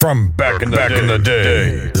From back in the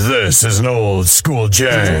day, this is an old school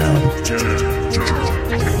jam.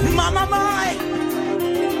 Mama my,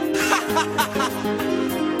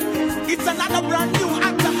 it's another brand new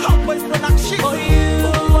Actor Homeboys production. For you,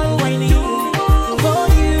 when you, for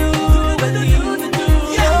you, when you,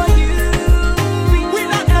 yeah, we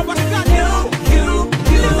not ever got you.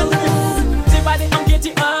 Everybody, I'm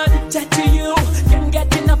getting addicted to you. Can't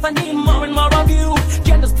get enough, I need more and more of you.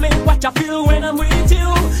 Can't explain what I feel when I'm with you.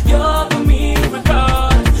 You're the miracle.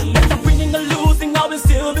 Whether winning or losing, I will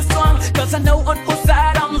still be strong. Cause I know on whose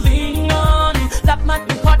side I'm leaning on. That might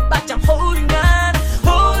be hot, but I'm holding on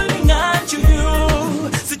to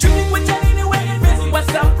you. So dreaming with you anyway, it makes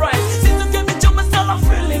me surprise. Since you gave me to myself, I'm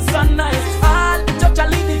feeling so nice. I'll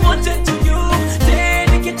totally devoted to you,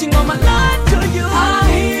 dedicating all my life to you. I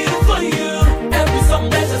live for you. Every song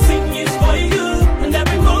that I sing is for you, and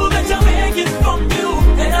every move that I make is from you.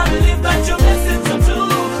 And I believe that your blessings are true.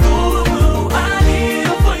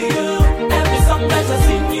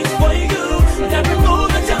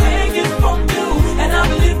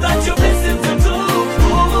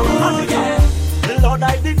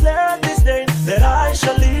 I declare this day that I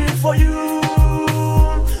shall live for you.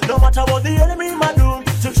 No matter what the enemy might do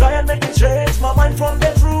to try and make me change my mind from the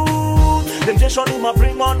truth. Temptation he might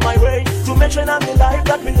bring on my way to make sure I'm in life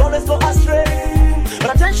that will always go astray.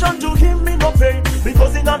 Attention to him me no pain,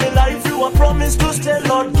 because in my life you are promised to stay.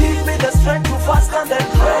 Lord, give me the strength to fast and then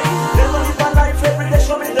pray. Never live my life every day,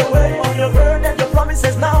 show me the way. On your word and your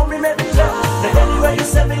promises now me meditate. Then anywhere you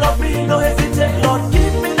send me, Lord, me no hesitate. Lord,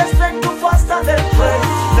 give me the strength to fast and then pray.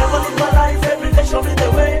 Never live my life every day, show me the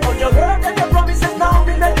way. On your word and your promises now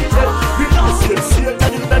me meditate. We just get serious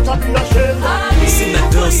and you better be ashamed. Sin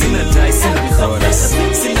a do, sin a die, sin a chorus.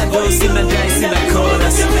 Sin a do, sin a die, sin a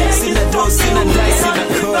chorus. Sin a do, sin a die, sin a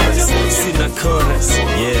chorus. Sin a chorus,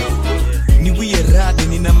 yeah. Niwie radi,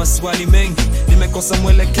 nina maswali mengi. Nimekosa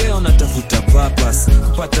mwelekeo, natafuta papas.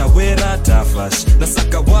 Kupata wera, tafash.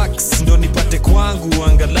 Nasaka wax, ndo nipate kwangu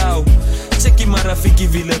angalau. Cheki marafiki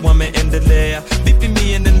vile wameendelea. Vipi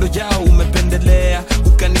mienendo yao umependelea.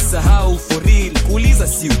 Ukanisahau for real. Kuuliza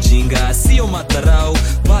si ujinga, sio madharau.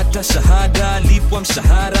 Pata shahada, lipwa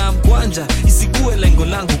mshahara. Mkwanja, isikuwe lengo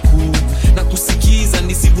langu kuu. Na kusikiza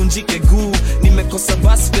nisivunjike guu. Nimekosa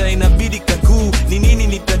basfea inabidi kaguu. Ni nini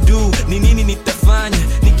nitadu, ni nini nitafanya.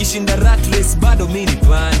 Nikishinda rat race bado mini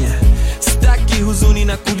panya. Staki huzuni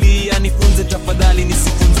na kulia. Nifunze tafadhali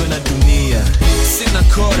nisifunzwe na dunia. Sina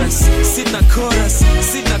chorus, sina chorus,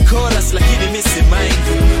 sina chorus, lakini misi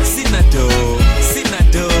mind. Sina do, sina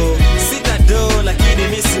do, sina do, lakini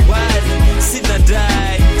misi wadi. Sina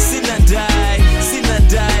die, sina die, sina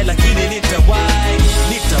die, lakini nitawai,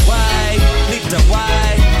 nitawai,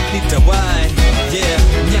 nitawai, nitawai. Yeah,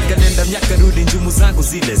 miaka nenda miaka rudi, njumu zangu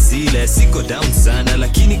zile zile. Siko down sana,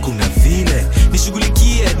 lakini kuna vile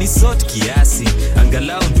nishughulikie, ni sort kiasi.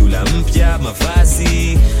 Angalau ndula mpya,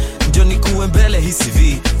 mavazi ndio nikuwe mbele hii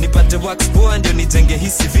CV. Nipate wax poa ndio nitenge hii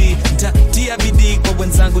CV. Nitatia bidii kwa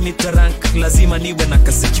wenzangu nitarank. Lazima niwe na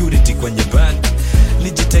ka security kwenye bank.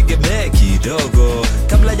 Nijitegemee kidogo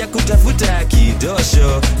kabla ya kutafuta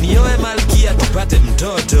kidosho. Nioe malkia tupate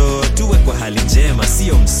mtoto. Tuwe kwa hali njema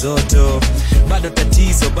sio msoto. Bado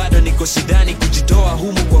tatizo, bado niko shidani. Kujitoa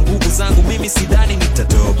humu kwa nguvu zangu mimi sidhani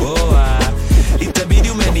nitatoboa. Itabidi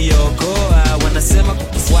umeniokoa. Wanasema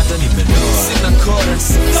kukufuata nimenoa. Sina chorus,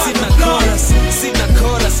 sina chorus, sina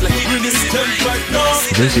chorus, lakini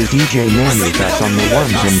This is DJ Manu that's on the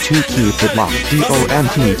ones and two. Keep it locked.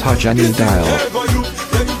 DOMT touch any dial.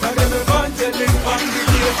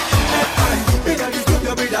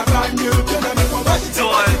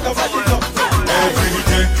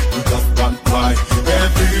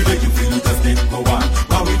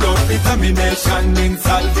 Determination in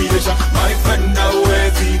salvation, my friend, now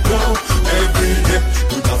where we go. Every day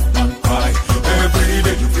you just want cry. Every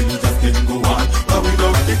day you feel you just can't go on. But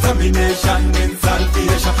without determination in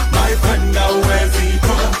salvation, my friend, now where we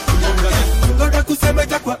go. Ngoja kusema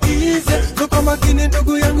itakuwa easy. Toka makini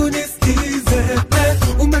ndugu yangu nisikize.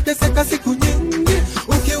 Umeteseka siku nyingi,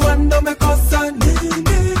 ukiwa ndo umekosa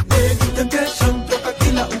nini? Temptation toka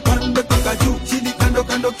kila upande, toka juu chini kando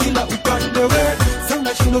kando kila upande we.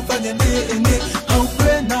 Unafanya nini? Au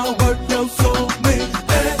pray now what you saw me.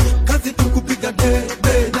 Kazi tukupiga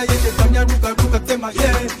debe na yeye fanya ruka ruka sema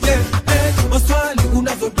yeah. Maswali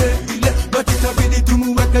unazodele but itabidi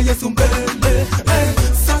tumuweke Yesu mbele.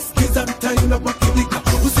 Sasa kiza mtayo na makidika.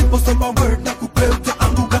 Usiposoma word na kupea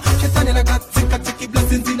utaanguka.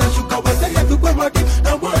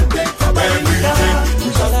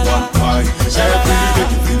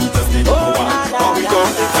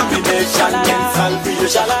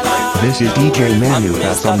 This is DJ Manu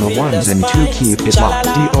that's on the ones and two. Keep it locked.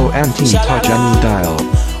 DONT touch any dial.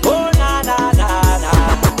 Oh na na na na,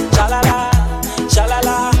 shalala,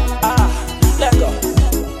 shalala, let go.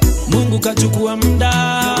 Mungu kachukua muda,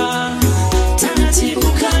 taratibu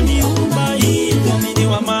kaniumba hivyo mimi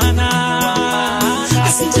wa maana,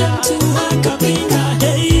 asije mtu akapinga.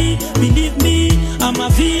 Hey, believe me, I'm a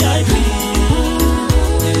VIP.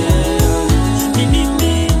 Believe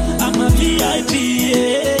me, I'm a VIP.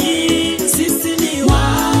 Sisi ni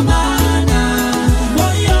wa maana,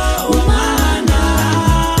 woyo wa maana,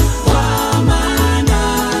 wa maana,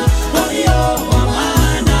 woyo wa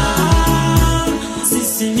maana.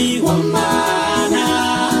 Sisi ni wa maana,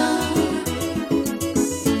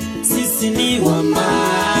 sisi ni wa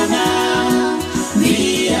maana,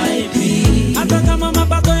 VIP. Hata kama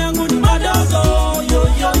mapato yangu ni madogo, yo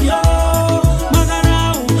yo yo,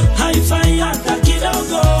 magarau haifai hata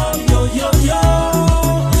kidogo, yo yo yo.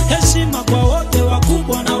 Heshima kwa wote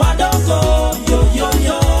wakubwa na wadogo, yo yo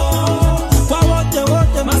yo. Kwa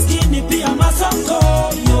wote maskini pia masoko,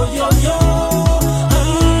 yo yo yo.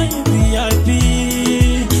 Ay, VIP,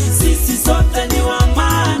 sisi sote ni wa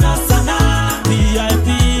maana sana. VIP,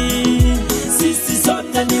 sisi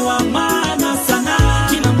sote ni wa maana sana.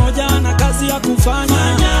 Kila mmoja ana kazi ya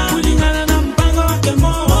kufanya kulingana na mpango wake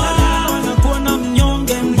Mola. Wanakuwa na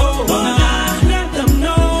mnyonge mboa, let them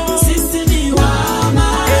know sisi ni wa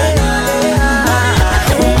maana.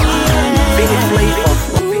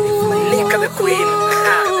 Link of the Queen.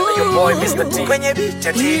 Your boy Mr. T. Kwenye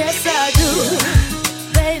bicha T. Yes I do,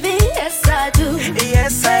 baby, yes I do.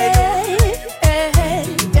 Yes I do.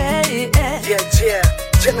 Yeah.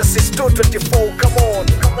 Genesis 2:24. Come on.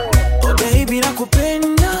 Baby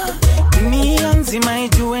nakupenda, dunia nzima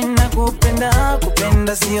ijue nakupenda.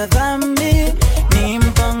 Kupenda sio dhambi, ni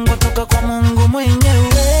mpango toka kwa Mungu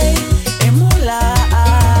mwenyewe. Mola,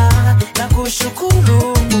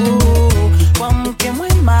 nakushukuru kwa mke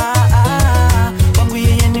mwema, kwangu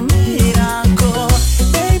yeye ni miracle.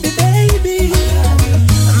 Baby,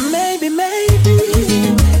 maybe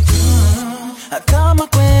kama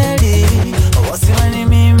kweli wasiwani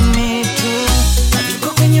mimi tu, niko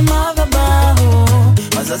kwenye madhabahu,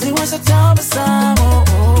 wazazi washatabasamu.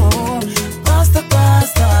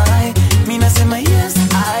 Pasta, mimi nasema yes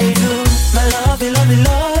I do. My love,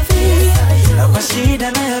 kwa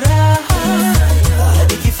shida na raha,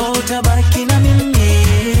 hadi kifo utabaki na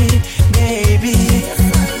mimi, baby.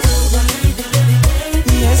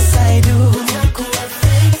 Yes I do,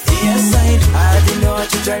 hadi ndoa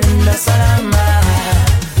tutaenda salama.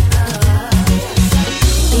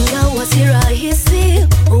 Ingawa si rahisi,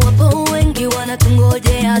 wapo wengi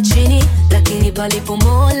wanatungojea chini, lakini palipo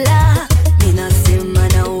Mola, ninasema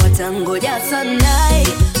na watangoja sana.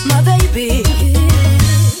 My baby,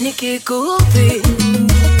 nikikupi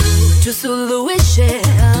tusuluhishe,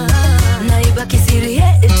 na ibaki siri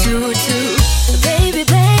yetu tu. Baby,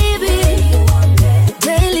 daily,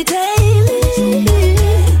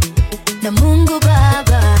 na Mungu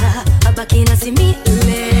Baba abaki nasi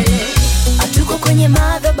milele. Hatuko kwenye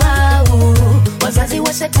madhabahu, wazazi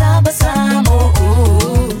washatabasamu.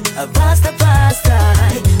 Pasta,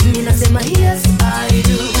 mimi nasema yes I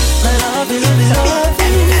do. My love,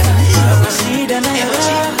 kwa shida na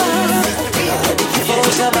raha, hadi kifo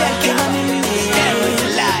utabaki na mimi,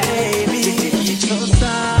 baby. So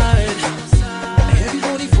sad,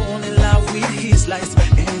 everybody fall in love with his life,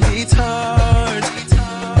 and it's hard.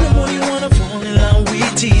 Nobody wanna fall in love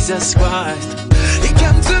with Jesus Christ. He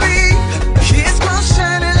came to me, his cross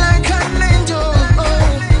shining like an angel.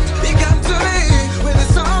 He came to me with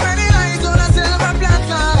so many lights on a silver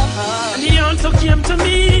platter. And he also came to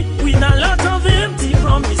me with a lot of empty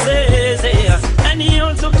promises. And he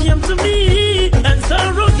also came to me and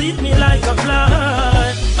surrounded me like a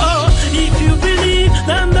flood. Oh, if you believe,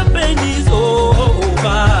 then the pain is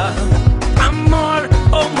over. I'm more,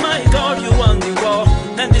 oh my God, you won the war,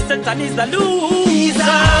 and the Satan is the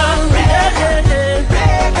loser.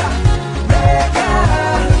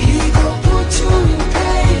 He gon' put you in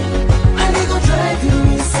pain, and he gon' drive you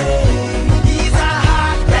insane. He's a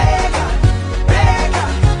heartbreaker.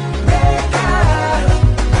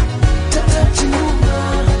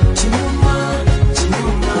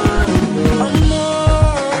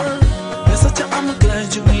 Amor, you're such a, I'm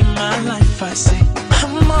glad you in my life. I say,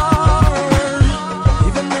 amor,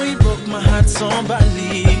 even though you broke my heart so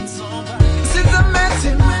badly. Since I met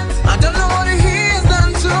him, I don't know what he has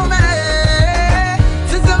done to me.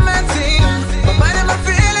 Since I met him, my mind and my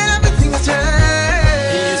feeling, everything has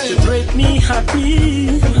changed. He used to break me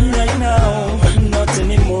happy, right now, not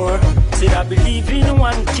anymore. Said I believe in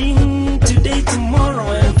one king, today, tomorrow,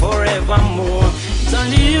 and forevermore. So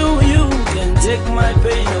only you can take my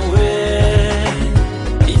pain away.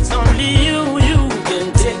 It's only you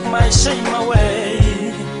can take my shame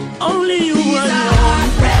away. Only you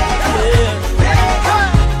alone.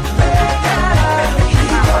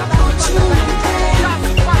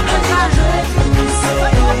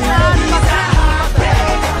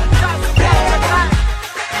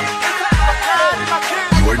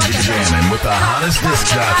 You're jamming with the hottest disc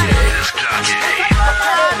jockey.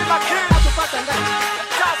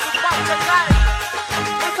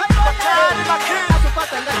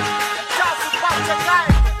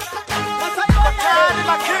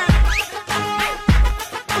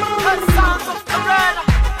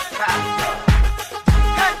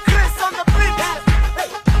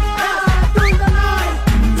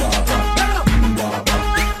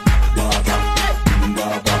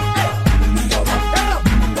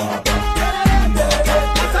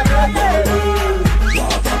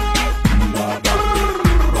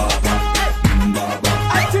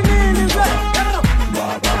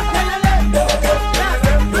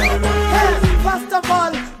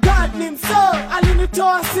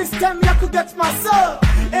 System ya kuget my soul.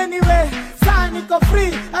 Anyway, sign iko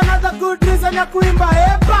free. Another good reason ya kuimba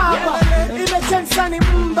hey baba. Imechange sani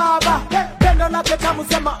mbaba. Hey, pendo na peta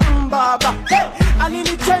musema mbaba. Hey,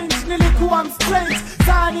 alini change nilikuwa strange.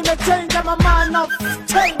 Sani imechange I'm a man of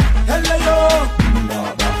change. Hello yo.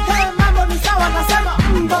 Hey, mambo ni sawa nasema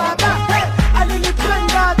mbaba. Hey,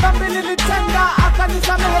 alinipenda dhambi nilitenda.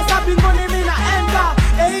 Akanisamehe sabinguni mina enda.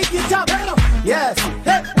 Hey, kitabu. Yes.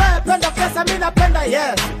 Hey, wewe penda pesa mina penda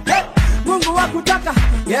yes. Hey, Mungu wakutaka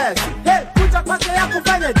yes. Hey, kuja kwake ya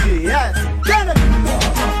kufanya ji yes.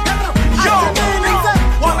 Yo,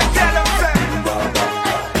 what we tell them say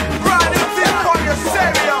run it in on your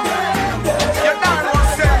stereo. You don't know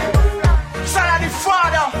say son of the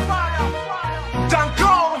father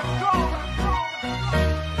Danko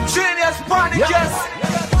Genius Panic yes.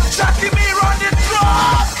 Jackie me run the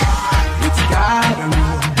truck. It's God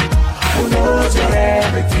alone who knows your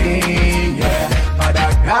everything, yeah. But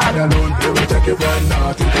God alone, He will take you from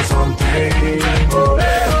nothing to something. Oh,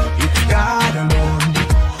 yeah. It's God alone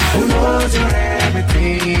who knows your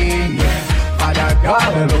everything, yeah. But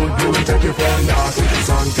God alone, He will take you from nothing to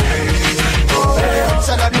something. Oh, yeah.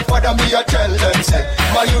 Son of the father, me I tell them say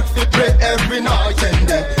my youth fi pray every night and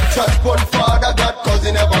day. Trust one father, God, cause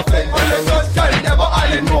He never fail. When the first child never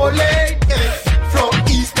island no late. From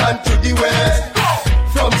eastern to the west,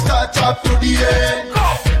 from start up to the end.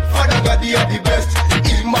 Father God, He are the best.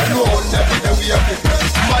 Him alone, every day we have the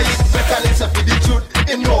best. My youth better listen for the truth.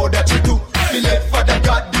 He know that you do. We let Father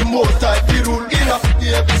God the most high be rule. Enough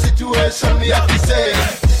in every situation we have to say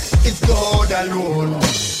it's God alone.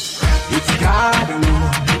 It's God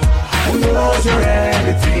alone who knows your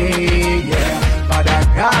everything, yeah. But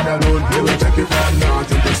God alone, He will take you from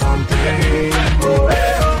nothing to something. Oh,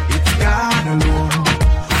 yeah. It's God alone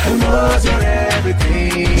who knows your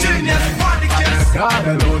everything. Genius Panic yes. God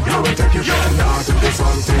alone, He will take you from nothing to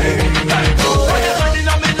something. Oh, Fire God in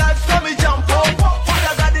my life, so me jump up.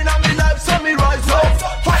 Fire God in my life, so me rise up.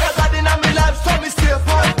 Fire God in my life, so me stay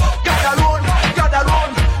fast. God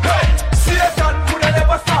alone, hey, Satan coulda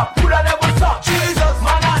never stop, Jesus,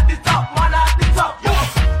 man at the top, yo.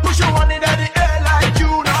 Push your one in the air like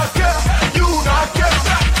you not care.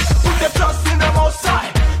 Put the trust in the Most High.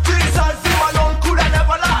 Jesus, Him alone coulda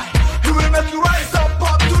never lie. He will make you rise up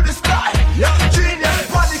to the sky. Genius,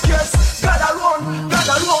 Panic yes. God alone.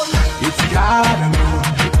 it's God alone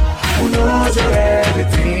who knows your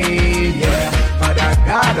everything, yeah. But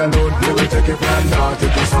God alone, He will take you from nothing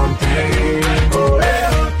to something. Oh,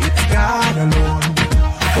 yeah. It's God alone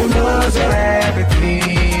who knows your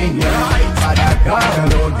everything, yeah. But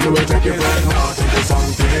God alone, He will take you from nothing to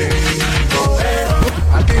something. Oh,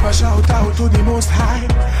 yeah. I give a shout out to the Most High.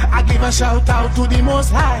 I give a shout out to the Most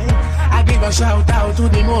High. I give a shout out to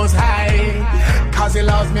the Most High, cause He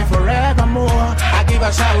loves me forevermore. I give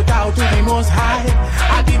a shout out to the Most High.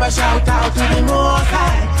 I give a shout out to the Most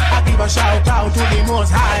High. I give a shout out to the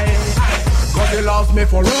Most High, cause He loves me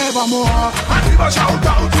forevermore. I give a shout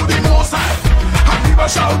out to the Most High. I give a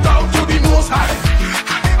shout out to the Most High.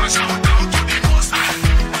 I give a shout out to the Most High.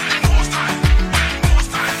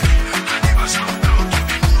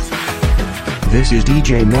 This is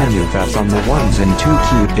DJ Manufacts on the ones and two.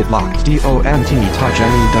 Keep it locked. DONT touch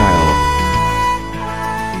any dial.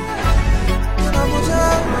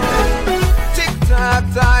 Tick-tock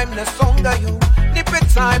time nasonga yo, nipe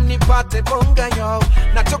time nipate bonga yo.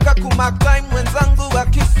 Natoka kumaklime wenzangu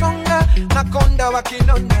wakisonga, nakonda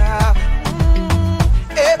wakinona.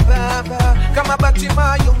 Baba, kama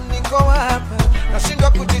Batimayo niko hapa,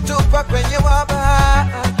 nashindwa kujitupa kwenye waba.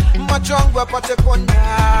 macho yangu apate kuona.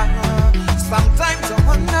 Sometimes I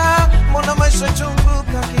wonder, mbona maisha chungu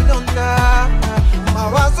kakidonda.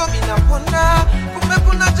 Mawazo minapona, kumbe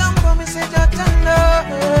kuna jambo misijatenda.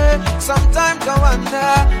 Sometimes I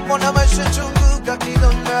wonder, mbona maisha chungu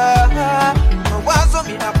kakidonda. Mawazo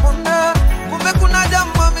minapona, kumbe kuna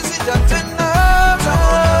jambo misijatenda.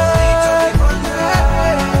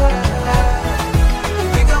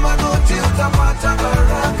 Piga magoti utapata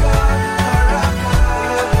baraka.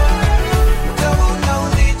 Utaona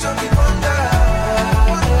ulichokipanda.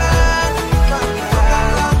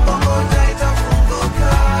 Mlango moja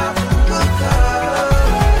itafunguka.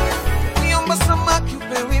 Niomba samaki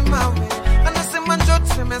upewi mawe. Anasema njoo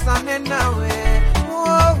tusemezane nawe.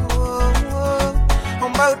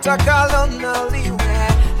 Omba utakalo na liwe.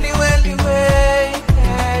 Liwe liwe.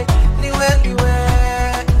 Liwe liwe.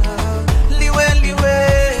 Liwe liwe.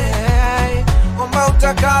 Omba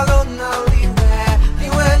utakalo na liwe.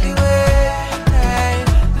 Liwe liwe.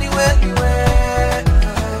 Liwe liwe.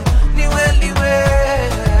 Liwe liwe.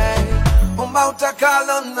 Omba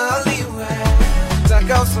utakalo na liwe.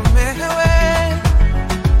 Utaka usamehewe,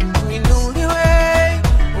 uinuliwe.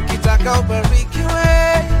 Ukitaka ubarikiwe,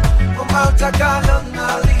 omba utakalo na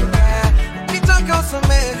liwe. Ukitaka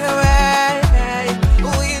usamehewe,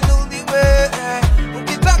 uinuliwe.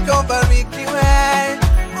 Ukitaka ubarikiwe,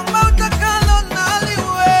 omba utakalo na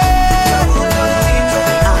liwe.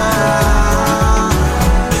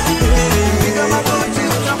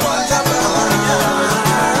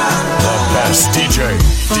 The best DJ.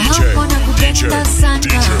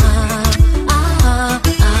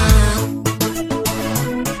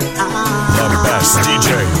 The best DJ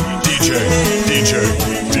in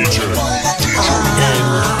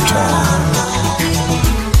town.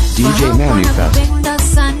 DJ Manifest. Nakupenda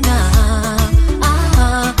sana.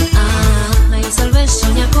 Na hiyo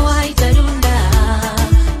salvation yako haitarunda.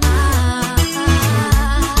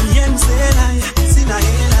 Yemselai, sina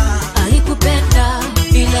hela. Alikupenda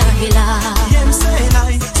bila hela.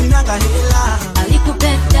 Yemselai, sinaga hela.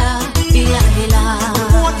 Alikupenda bila hela.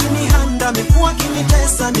 Mekuwa kinihanda, mekuwa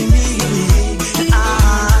kinitesa mimi.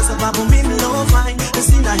 Sababu mimi low fine,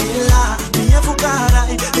 sina hela. Mie fukara,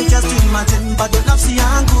 ni just imagine. Bado nafsi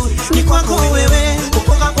yangu ni kwako wewe.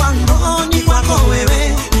 Kupoka kwangu ni kwako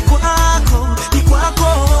wewe. Ni kwako, ni kwako,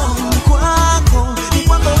 ni kwako, ni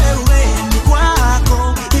kwako wewe. Ni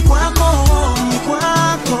kwako, ni kwako, ni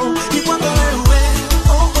kwako, ni kwako wewe.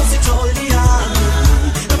 Oh, usitolia.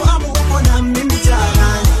 Sababu upo na mimi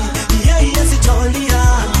jamani. Yeah, sitolia.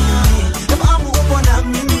 Sababu upo na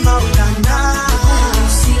mimi maulana.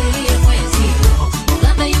 Usilie mwezio,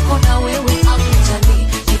 Uganda yuko na wewe akujali.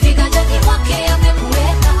 Kiviganjani mwake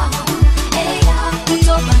amekuweka.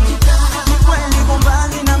 Kutobanduka. Kweli uko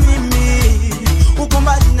mbali na mimi, uko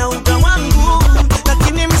mbali na uga wangu,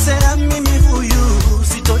 lakini msela mimi huyu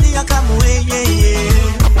sitolia kama wewe.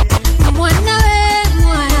 Mwana we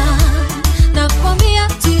mwana, nakwambia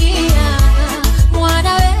tulia.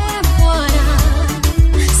 Mwana we mwana,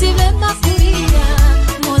 si vema kulia.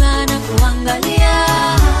 Mola anakuangalia,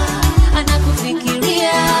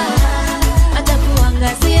 anakufikiria,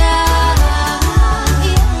 atakuangazia.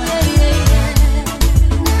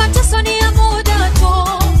 Mateso ni ya muda tu,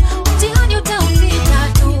 mtihani utaupita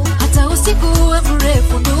tu. Hata usiku uwe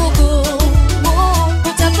mrefu ndugu,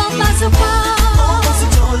 utapambazuka.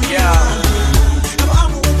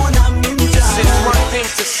 This is one thing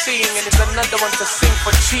to sing and it's another one to sing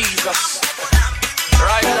for Jesus.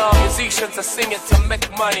 Right now, musicians are singing to make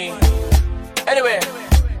money. Anyway,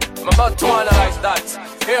 I'm about to analyze that.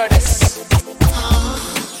 Hear this.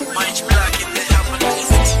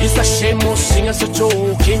 It's a shame most singers are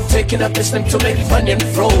joking, taking up this name to make money and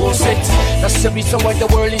flows it. That's the reason why the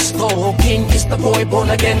world is talking. Is the boy born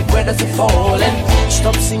again? Where does it fall? And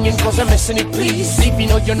stop singing cause I'm messing it, please. If you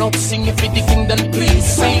know you're not singing for the kingdom, please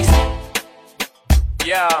sing.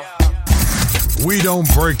 Yeah. We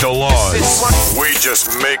don't break the laws. We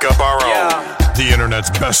just make up our own. The internet's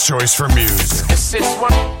best choice for music. This is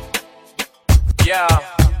one. Yeah.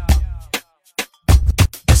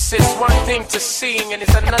 This is one thing to sing and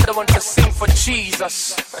it's another one to sing for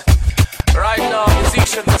Jesus. Right now,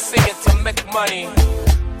 musicians are singing to make money.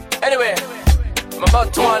 Anyway, I'm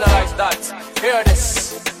about to analyze that. Hear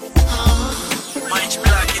this.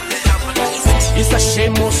 It's a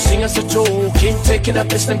shame most singers are joking, taking up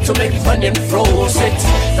this name to make money and flows it.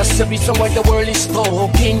 That's the reason why the world is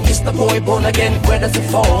talking. Is the boy born again? Where does it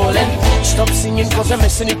fall? And stop singing cause I'm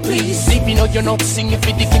messing it, please. If you know you're not singing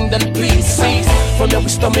for the kingdom, please. from your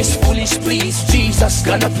wisdom is foolish, please. Jesus,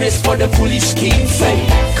 got a place for the foolish schemes. Say,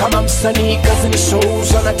 come on, sunny, cause in the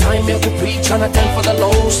shows. On a time you could preach, on a time for the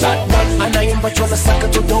lows. And I invite you on a sucker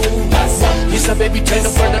to do. He's a baby, trying to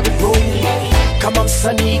further the road. Come on,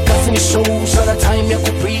 sunny, cause in the shows. On a time you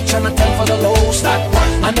could preach, on a time for the lows.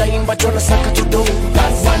 And I invite you on a sucker to do.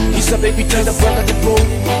 He's a baby, trying to further the road.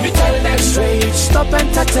 Me tell them straight, stop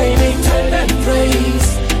entertaining, tell them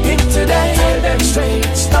praise. Him today, tell them straight,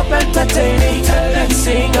 stop entertaining, tell them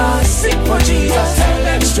sing for Jesus. Tell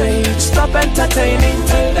them straight, stop entertaining,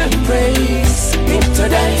 tell them praise. Him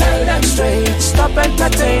today, tell them straight, stop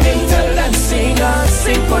entertaining, tell them sing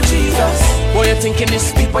for Jesus. Boy, you're thinking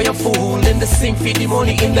this people you're fooling, the sing feed the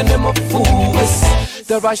money in the name of fools.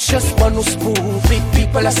 The righteous one who's spoon big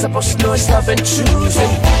people are supposed to know it's love and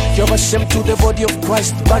choosing. You're ashamed to the body of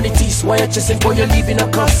Christ. Vanities, why you're chasing for you're leaving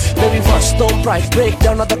a cross. Baby, rush, don't pride, break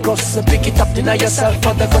down on the cross and pick it up, deny yourself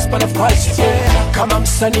for the gospel of Christ. Yeah, come on,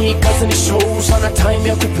 sunny, cause in the shows. On a time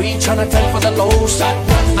you could preach, on a time for the lows.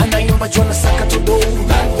 And I invite you on a sucker to do.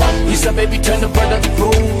 He's a baby, turn the brother to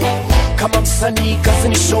grow. Come on, sunny, cause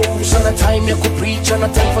in the shows. On a time you could preach, on a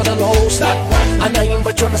time for the lows. And I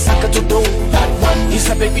invite you on a sucker to do. He's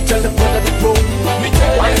a baby, tell the brother to grow.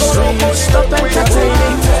 One straight, stop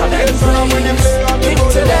entertaining, tell them praise. Hit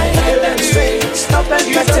today, tell them straight, stop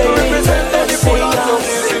entertaining, tell them sing.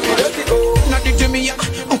 Naditumia,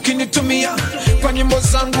 ukinitumia kwa nyimbo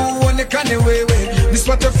zangu uonekane wewe,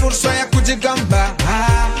 nisipate fursa ya kujigamba.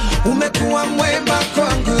 Umekuwa mwema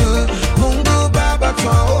kwangu, Mungu Baba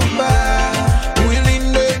twaomba,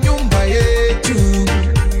 uilinde nyumba yetu,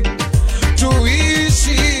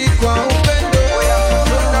 tuishi kwa upendo.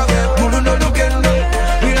 Muluno lugendo,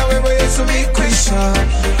 bila wewe Yesu mikwisha,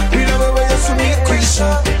 bila wewe Yesu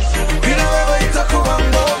mikwisha, bila wewe itakuwa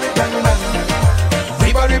ngome tanga.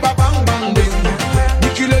 Riba riba bang bang bing,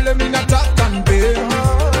 nikilele minataka mbe.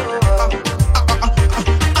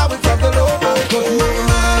 I will tell the Lord my God.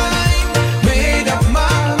 Made up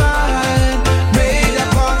my mind, made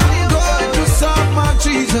up I'm going to serve my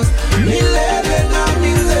Jesus. Milele na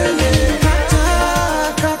milele, kata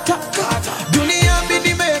kata, dunia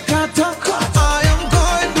mimi mekata. I am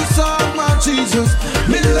going to serve my Jesus.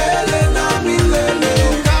 Milele na milele,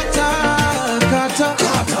 kata kata,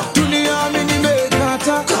 dunia mimi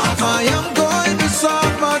mekata. I am going to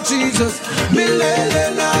serve my Jesus. Milele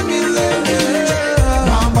na milele.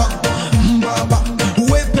 Baba,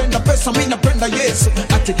 uwependa pesa mimi napenda Yesu.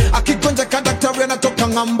 Ati akikonja kadaktari anatoka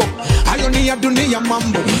ngambo. Hayo ni ya dunia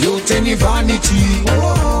mambo. Yote ni vanity.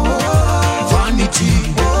 Vanity.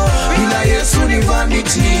 Bila Yesu ni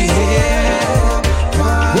vanity.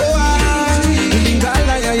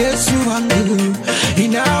 Lingala ya Yesu wangu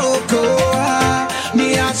inaokoa.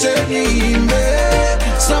 Niache niimbe,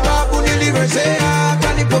 sababu niliwezea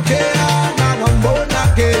kanipokea. Now I'm born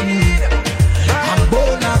again. I'm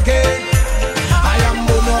born again. I am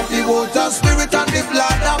born of the water, spirit and the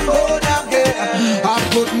blood. I'm born again. I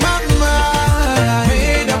put my mind,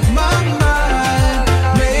 made up my mind,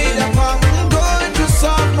 made up I'm going to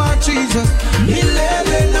serve my Jesus.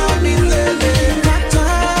 Milele na milele, kata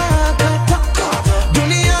kata,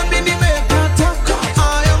 dunia mimi mekata. I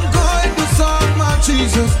am going to serve my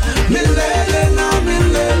Jesus. Milele na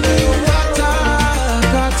milele, kata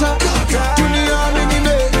kata, dunia mimi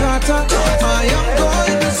mekata. I am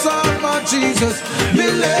going to serve my Jesus.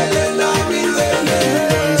 Milele na milele.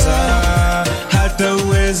 Hata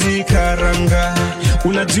uwezi karanga,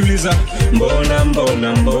 unajiuliza mbona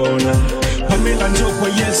mbona mbona. Pamela njoo kwa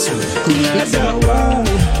Yesu, kuna dawa.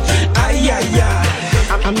 Ayaya,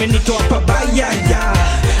 amenitoa pabayaya,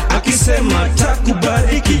 akisema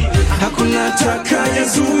takubariki, hakuna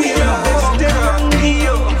atakayezuia.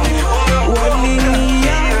 Ndio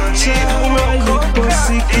waliniacha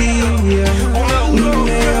waliposikia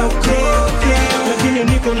nimeokoka, lakini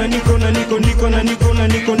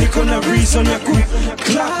niko na reason ya ku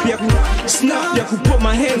clap, ya ku snap, ya ku put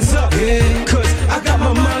my hands up, cause I got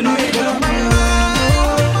my mind made up.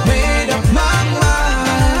 Made up my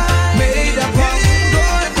mind, made up I'm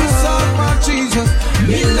going to serve my Jesus.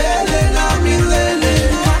 Milele na milele,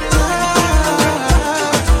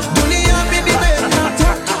 dunia mimi mekata.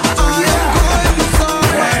 I am going to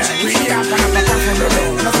serve my Jesus.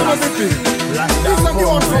 Nasema vipi? This a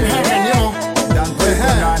God from heaven, yo.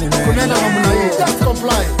 Kunena namna hii, just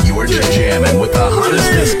comply. You are just jamming with the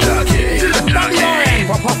hottest disc jockey.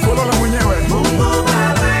 Papa Folola mwenyewe. Mungu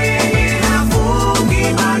Baba yeye hafu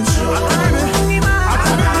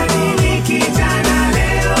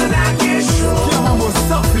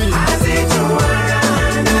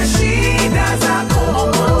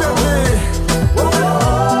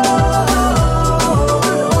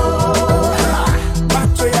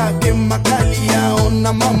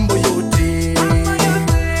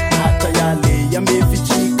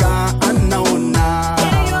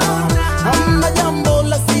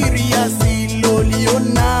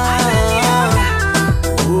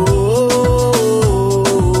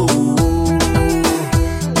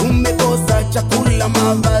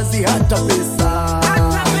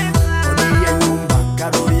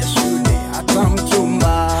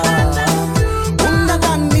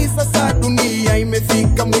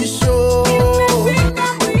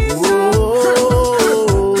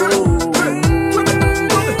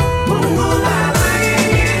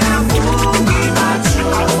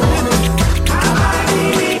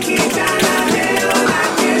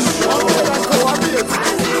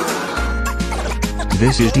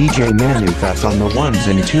This is DJ Manufast on the ones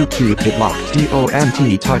and two. Keep it locked.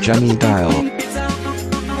 DONT touch any dial. Let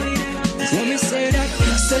me say that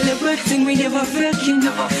celebrating we never faking.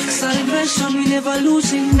 Salvation we never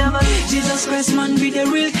losing. Jesus Christ man be the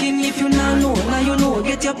real king. If you now know, now you know.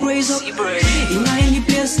 Get your praise up. In any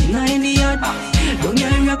place, in any yard. Don't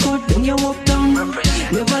get a record, don't get walk down.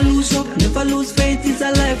 Never lose up, never lose faith. It's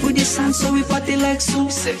alive with the sun, so we party like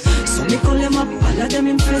soup. So me call them up, all of them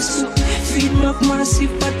impress soup. Feed up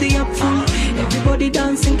massive party up full. Everybody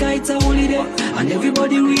dancing, cause it's a holiday. And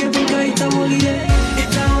everybody raving, cause it's a holiday.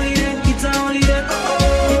 It's a holiday, it's a holiday.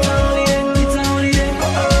 It's a holiday, it's a holiday.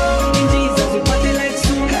 In Jesus we party like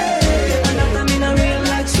soup. And that I mean a real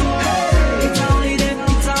like soup. It's a holiday,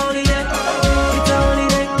 it's a holiday. It's a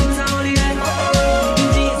holiday, it's a holiday. In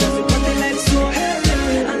Jesus we party like soup.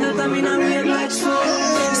 And that I mean a real like soup.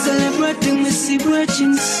 Celebrating with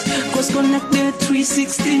celebrations. Cause connect there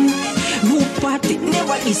 316. No party,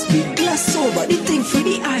 never is big glass sober. The thing for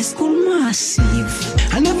the high school massive.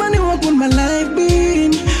 I never knew what would my life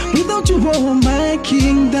been without you, oh my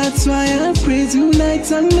king. That's why I praise you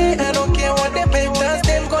nights and day. I don't care what the papers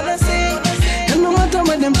them gonna say. And no matter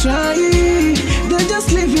what them try, they're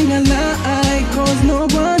just living a lie. Cause no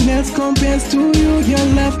one else compares to you. Your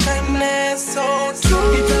love kindness so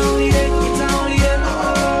true. It's a holiday, it's a holiday.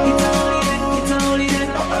 It's a holiday, it's a holiday.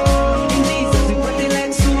 In Jesus we party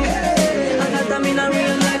like soup. And that I mean a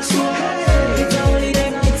real like soup. It's a holiday,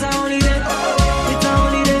 it's a holiday. It's a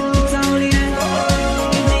holiday, it's a holiday.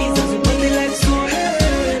 In Jesus we party like soup.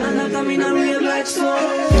 And that I mean a real like soup.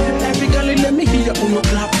 Every girl let me hear you no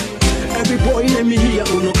clap. Every boy let me hear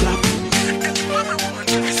you no clap.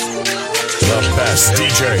 The best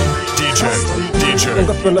DJ in town.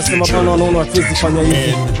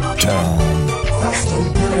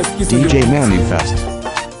 DJ Manufast.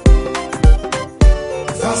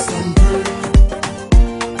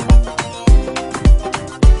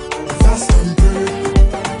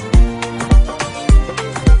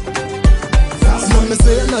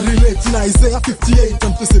 In Isaiah 58,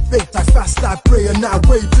 anticipate, I fast, I pray, and I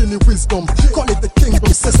wait in wisdom. Call it the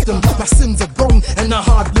kingdom system. My sins are gone, and I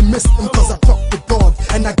hardly miss them, cause I talk to God,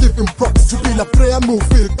 and I give him props. To be a prayer move,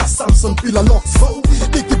 feel that Samson feel a lot. So,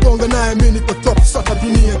 Diki Bonga na mini ko top, sota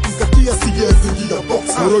dunia, kikatia siyezi hiya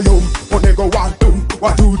box. Uro yom, onego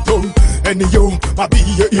watu, eni yom,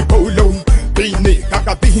 mabiye ibolo. Bini,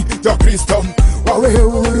 kakabi, yo Kristo, wawe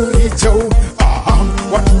uru richo.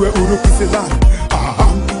 Watu we uru kisila.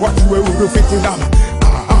 Watu we uru fitila.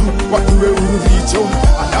 Watu we uru richo.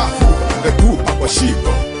 Alafu, mekupa kwa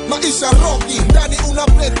shipo. Maisha rocky, ndani una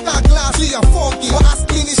break glass, clear foggy.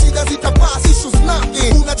 Maskini shida zitapasi, issues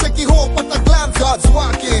knocking. Unacheki hope at a glance, God's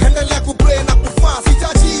working. Endelea kupray na kufast,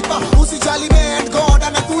 itajiba. Usijali man, God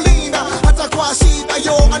anakulinda. Hata kwa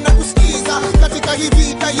shida yo anakusikiza. Katika hii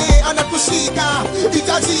vita ye anakushika.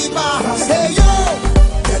 Itajiba, hey yo.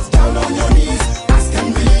 Get down on your knees, ask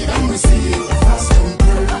and believe and receive. Fast and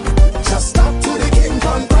pray, just talk to the King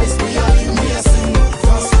on Christ. We are in here sing.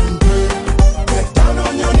 Fast and pray, get down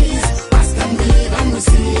on your knees, ask and believe and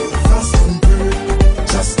receive. Fast and pray,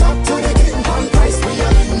 just talk to the King on Christ. We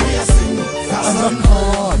are in here sing. Fast and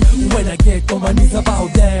pray. When I get on my knees, I bow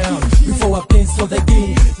down before I dance for the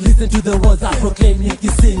king. Listen to the words I proclaim, make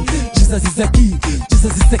you sing. Jesus is the key,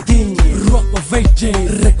 Jesus is the king. Rock of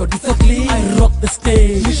ages, record is so clean. I rock the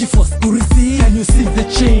stage, she forced to receive. Can you see the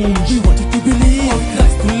change? You want to believe, on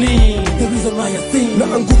Christ to lean. The reason why I sing.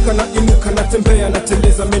 Naanguka na inuka na tembea na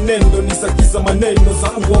teleza menendo. Nisagiza maneno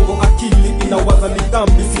za uongo, akili inawaza ni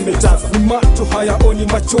dhambi zimejaza. Ni macho hayaoni,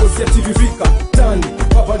 machozi yatiririka ndani.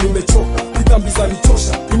 Baba nimechoka, ni dhambi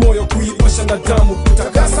zanichosha. Ni moyo kuiosha na damu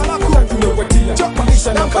kutakasa. Kuna tumewatia,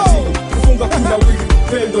 maisha na badili. Kufunga kuna wili,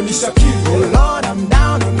 pendo ni shakili. Oh Lord, I'm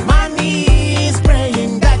down on my knees,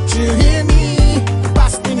 praying that you hear me.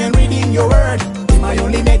 Fasting and reading your word, my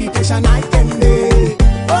only meditation I can do.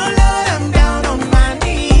 Oh Lord, I'm down on my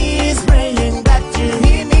knees, praying that you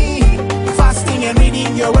hear me. Fasting and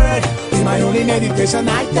reading your word, my only meditation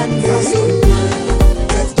I can do.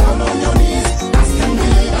 Get down on your knees, ask and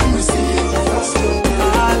believe and receive.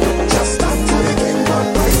 Just talk to the King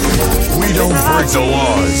on Christ. We don't break the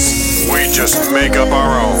laws. We just make up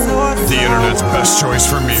our own. The internet's best choice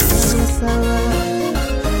for music.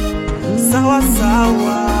 Sawa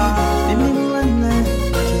sawa.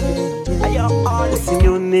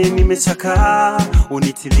 Usinione nimechaka,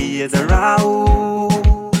 unitilie dharau.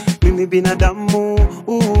 Mimi binadamu,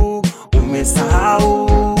 umesahau.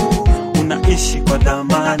 Unaishi kwa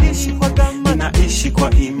dhamani, naishi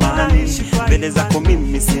kwa imani. Mbele zako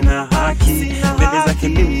mimi sina haki, mbele zake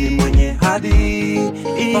mimi mwenye hadi.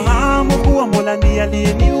 Fahamu kuwa Mola ndiye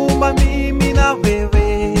aliyeniumba mimi na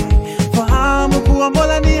wewe. Fahamu kuwa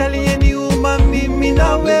Mola ndiye aliyeniumba mimi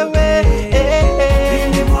na wewe.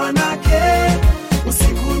 Mimi mwanake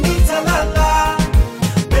usiku nitalala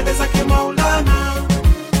mbele zake Maulana,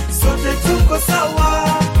 sote tuko sawa.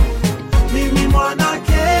 Mimi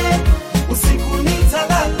mwanake usiku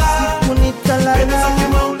nitalala mbele zake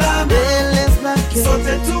Maulana,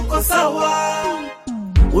 sote tuko sawa.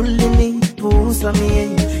 Ulinipuuza mie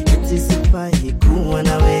eti sifai kuwa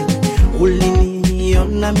nawe,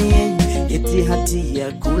 uliniona mie eti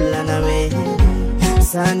hatia kula nawe.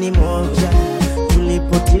 Sani moja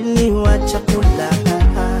tulipotiliwa chakula,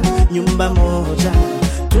 nyumba moja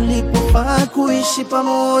tulipofaa kuishi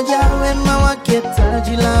pamoja. Wema wake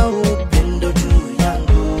taji la upendo juu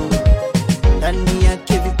yangu, ndani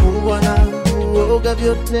yake vikubwa na uoga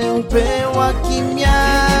vyote upewa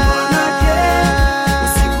kimya.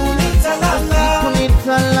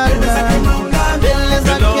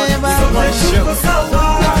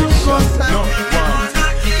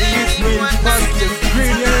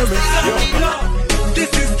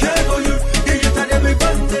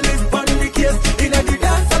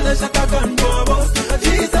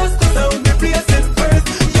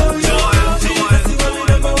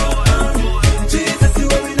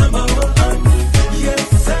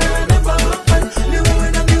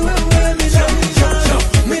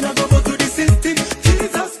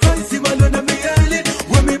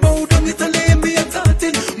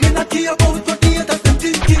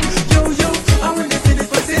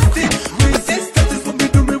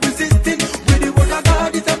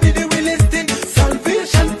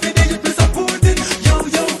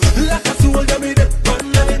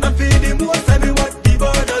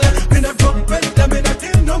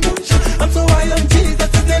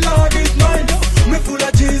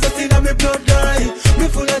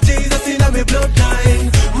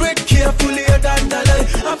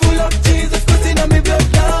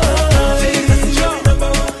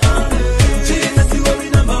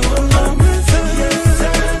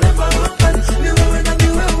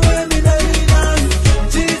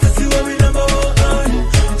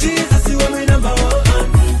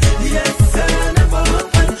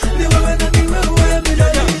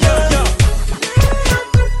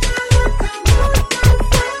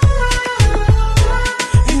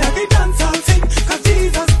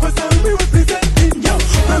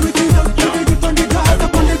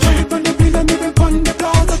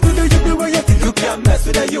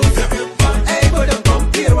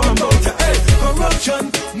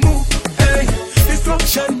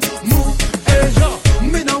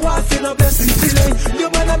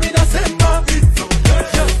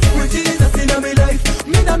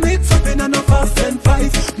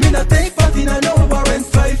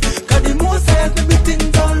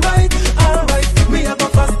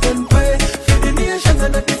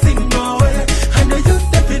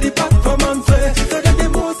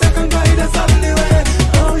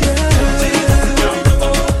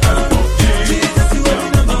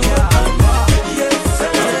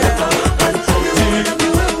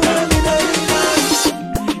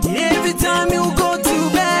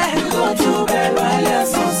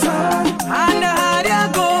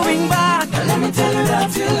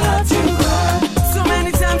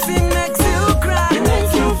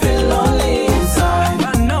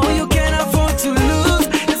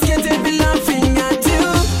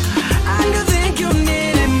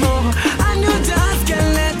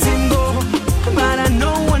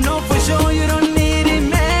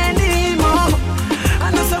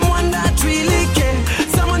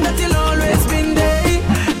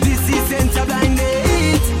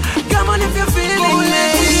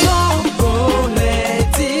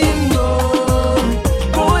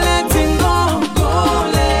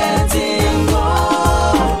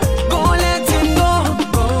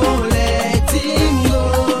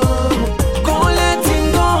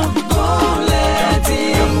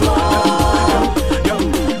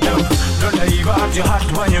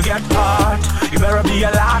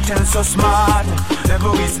 So smart,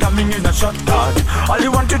 never is coming in a shortcut. All you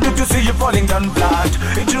want to do to see you falling down flat.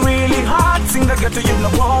 It's really hard, sing the ghetto, you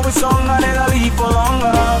know always song and then I leave for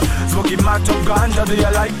longer. Smoking match of ganja, do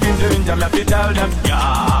your life in danger? Let me tell them,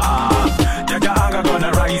 yeah. Jaga anger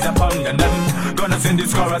gonna rise up under them, gonna sing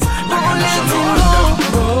this chorus like a national anthem. Let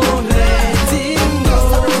it go.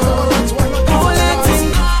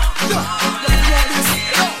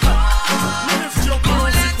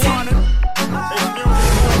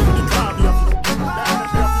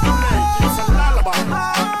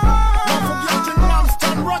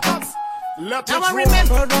 Let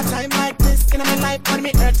remember a time like this in my life when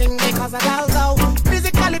me hurting because of Aldo.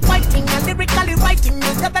 Physically fighting and lyrically writing.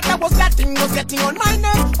 The stuff that I was getting on my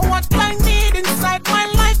nerves. What I need inside my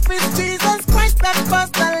life is Jesus Christ, that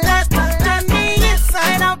first and last. Turn me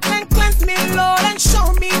inside out and cleanse me, Lord, and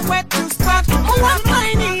show me where to start. What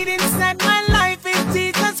I need inside my life is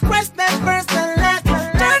Jesus Christ, that first and last.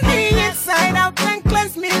 Turn me inside out and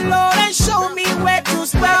cleanse me, Lord, and show me where to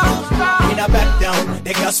start. In a back down,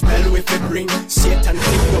 the gospel with it bring Satan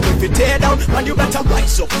king up with it tear down. And you better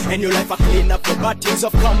rise up and your life a clean up. The bad things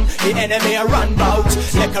have come, the enemy a run bout.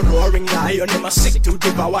 Like a roaring lion, him a sick to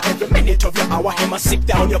devour. Every minute of your hour, him a sick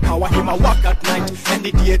down your power. Him a walk at night and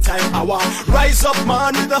the daytime hour. Rise up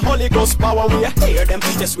man with the Holy Ghost power. We a hear them,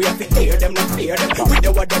 yes we have to hear them, not fear them. With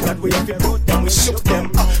the word of God we have to root them, we shook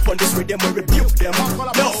them. On this rhythm we rebuke them.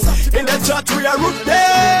 No, in the church we are root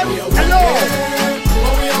them. Hello,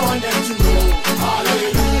 what we want them to know.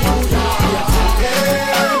 Hallelujah.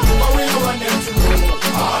 What we want them to know.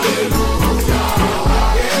 Hallelujah.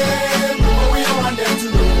 What we want them to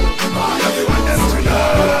know. What we want them to know.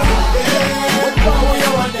 What we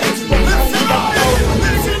want them to know.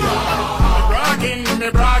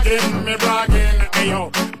 Me bragging, ayo.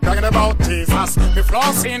 Bragging about Jesus. Me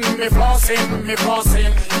flossing,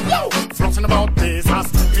 yo. Flossing about Jesus.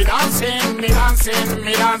 Me dancing.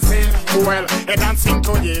 Well, a dancing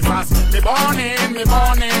to Jesus. Me burning.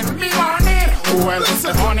 Well,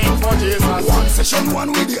 the burning for Jesus. One session,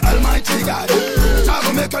 one with the Almighty God. Time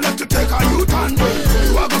to make a left to take a U-turn.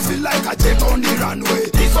 You are gonna feel like a jet on the runway.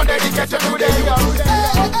 This one dedicated to the youth.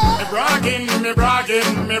 Me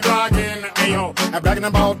bragging, ayo. I'm bragging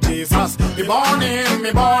about Jesus. Me burning.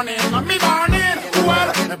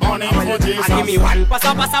 Well, the burning for Jesus. And give me one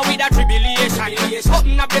passa with a tribulation.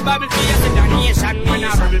 Open up the Bible for you in the nation. When I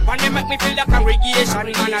rebel, when they make me feel the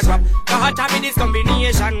congregation. Man, I drop the heart of me this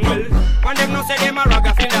combination. Well, when them no say them a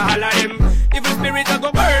ragga feel the hall of them. Evil spirits a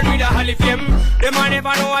go burn with a holy flame. Them a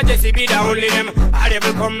never know a Jesse be the only them. A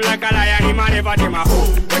devil come like a lion, him a never them a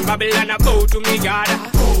hoe. When Babylon a bow to me God,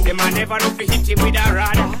 them a never know fi hit him with a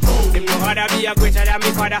rod. Them know how to be a greater than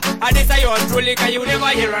me father. And this a yours truly, cause you never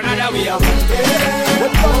hear another way of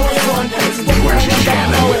We're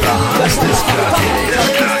jamming with the hottest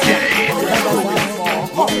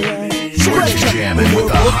We're jamming with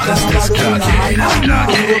the hottest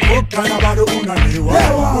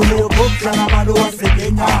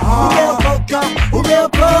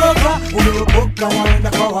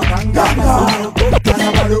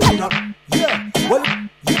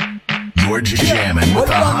You're jamming with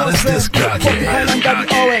the hottest disc jockey.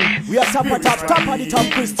 We are top of the top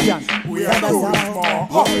Christian. We are the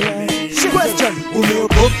question.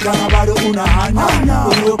 Umeokoka na bado una hanya.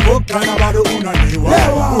 Umeokoka na bado una lewa.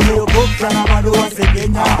 Umeokoka na bado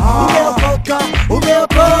wasegenya.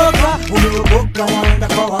 Umeokoka waenda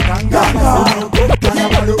kwa waganga. Umeokoka na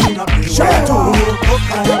bado una pewa.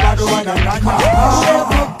 Umeokoka na bado wadanganya.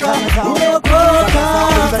 Umeokoka.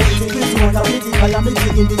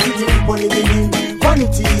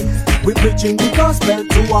 We preaching the gospel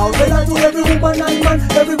to all better to every woman and man,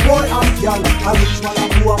 every boy and girl. A rich man, a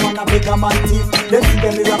poor man, a beggar man, thief. Them see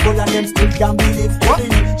them miracle and them still can't believe. What in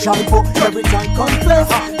shall go every time confess.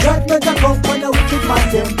 Judgment a come when a wicked man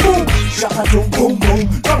them boom. Shaka boom boom boom.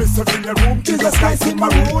 Come is in the room, Jesus Christ in my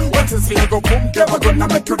room. What is here go boom? Never gonna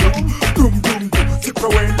make you doom. Doom doom doom. Zip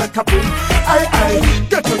away like a boom. Aye.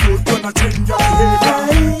 Get a youth gonna change your behavior.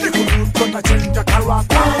 Little youth gonna change your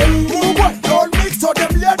character. Who want don't mix so them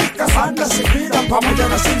lyrics. Kasanda shikira pamoja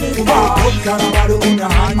na shiniba. Umeokoka na bado una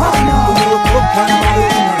hanya. Umeokoka na bado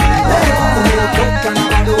una lewa. Umeokoka na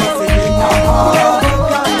bado wasegenya.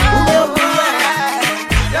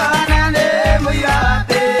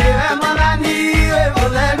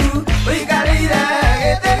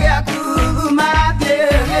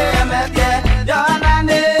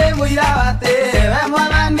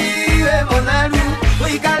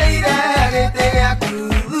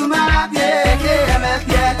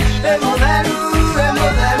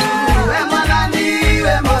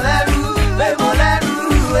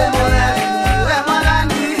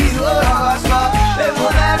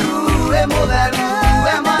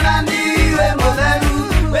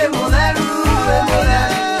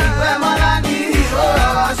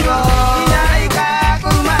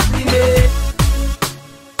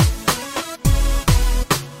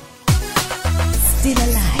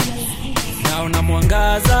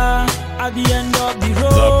 At the end of the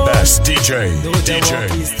road, the best DJ in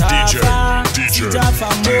town.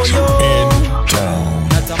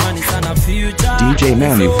 DJ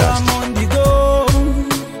Manifest.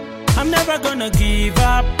 I'm never gonna give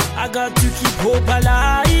up. I got to keep hope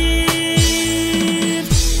alive.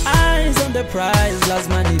 Eyes on on the prize,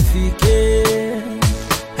 lazima nifike.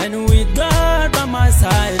 And with God by my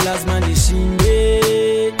side, lazima nishinde.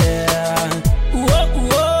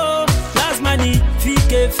 Lazima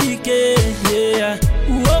nifike, yeah.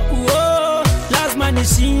 Lazima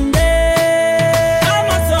nishinde.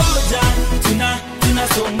 Kama soldier,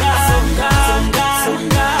 tunasonga.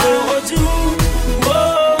 Roho juu,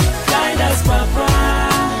 guide us Papa.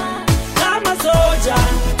 Kama soldier,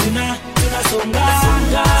 tunasonga.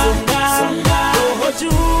 Roho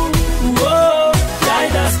juu,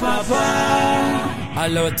 guide us Papa. A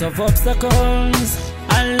lot of obstacles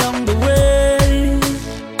along the way.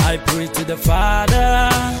 I pray to the Father,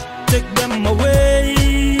 take them away,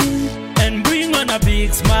 and bring on a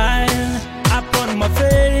big smile upon my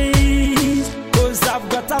face. Cause I've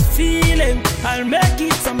got a feeling I'll make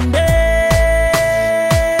it someday.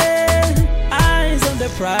 Eyes on the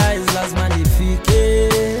prize, lazima nifike.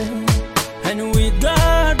 And with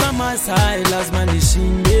God by my side, lazima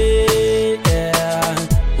nishinde.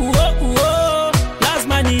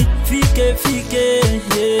 Lazima nifike,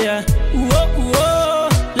 yeah.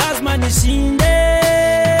 Lazima nishinde.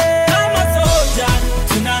 Kama soldier,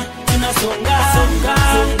 tunasonga.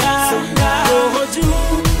 Roho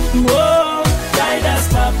juu, guide us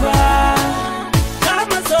Papa.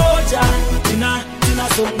 Kama soldier,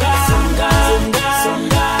 tunasonga.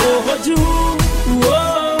 Roho juu,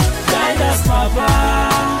 guide us Papa.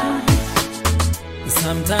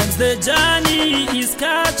 Sometimes the journey is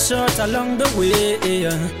cut short along the way,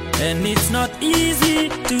 and it's not easy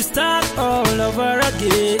to start all over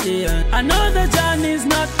again. I know the journey is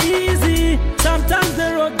not easy. Sometimes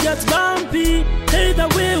the road gets bumpy. Either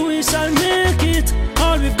way we shall make it.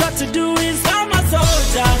 All we've got to do is come a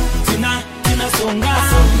soldier. Tunasonga.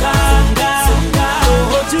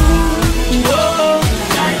 Oh,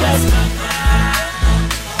 guide us.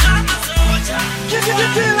 I'm a soldier. Give it the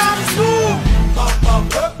feel I'm smooth.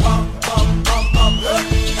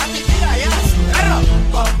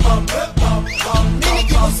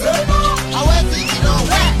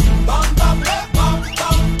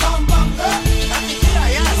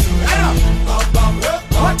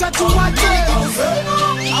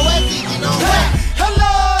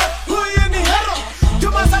 Hello, huyu ni hero.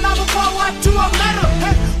 Tuma salamu kwa watu wa Meru.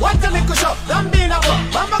 Wacha nikusho, dhambi na bo.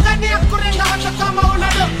 Mambo gani ya kurenga hata kama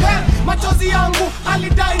unado. Machozi yangu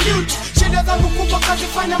alidilute. Shida zangu kubwa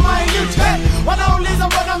kazifanya minute. Wanauliza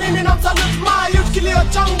mbona mimi na msalute my youth. Kilio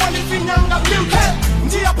changu walifinyanga mute.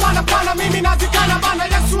 Njia pana mimi nazikana bana.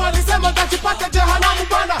 Yesu alisema takipata jehanamu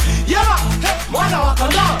bana. Yeah, mwana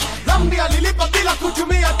wakanda. Dhambi alilipa bila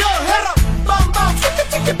kutumia do. Hero, bam bam,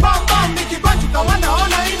 tiki bam bam. Nikibanjuka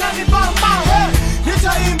wanaona inani bam bam.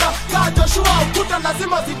 Nitaimba ka Joshua, ukuta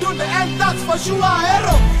lazima zidunde, and that's for sure.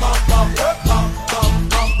 Hero, bam bam, bam bam,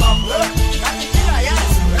 bam bam.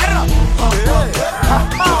 Hero, bam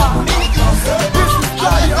bam. This is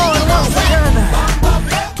Daddy on once again.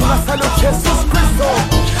 Tunasalute Jesus Cristo,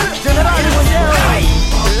 Generali mwenyewe.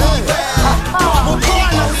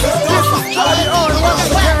 This is Daddy on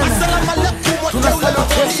once again.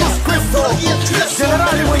 Tunasalute Jesus Cristo,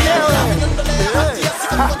 Generali mwenyewe.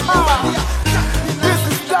 This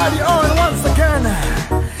is Daddy on once again.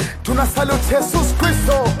 Tunasalute Jesus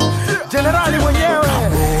Cristo, Generali mwenyewe.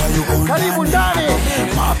 Karibu ndani.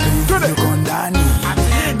 Yuko ndani.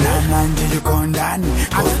 Nanje yuko ndani.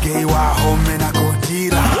 Koske wa home na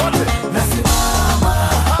kotira. Nasimama.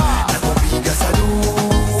 Nakupiga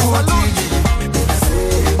saluti.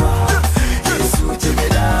 Nasema Yesu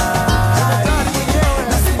jemedari.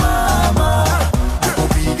 Nasimama.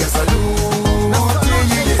 Nakupiga saluti.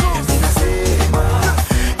 Nasema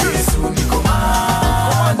Yesu ni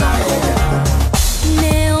komanda.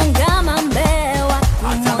 Neongama mbewa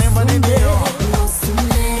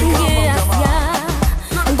kumosume. Ngeasya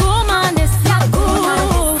ngoma nesyaku.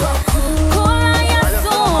 Kola ya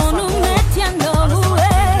sonu metiando uwe.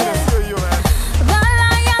 Bala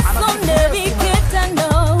ya sonde viketando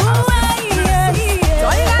uwe.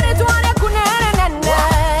 Toigare tuane kunene nene.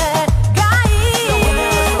 Gai.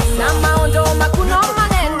 Nama ondo makuno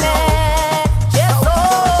manene. Yeso.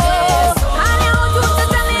 Hane oju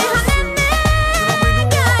tetane hanene.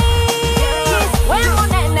 Gai. Wemo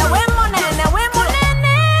nene.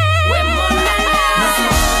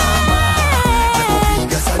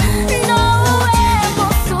 No emo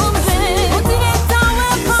sumbe. Utireta we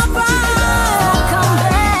papa.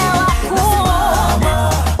 Kambewa kuoma.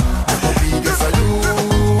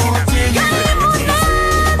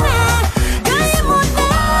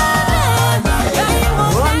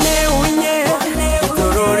 One unye,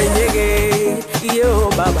 torore nyege, iyo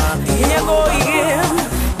baba, nyego ige,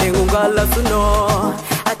 nengungala suno,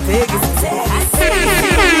 ategi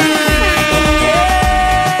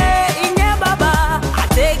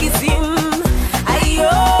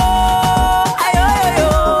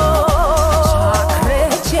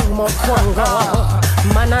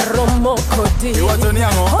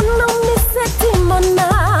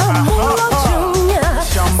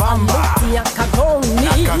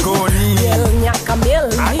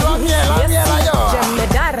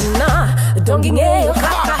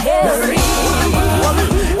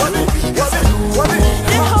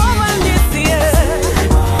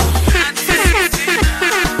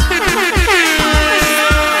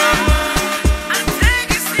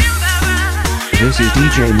This is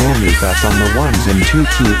DJ Manifest on the ones and two.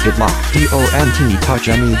 Keep it locked. DONT touch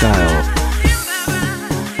any dial.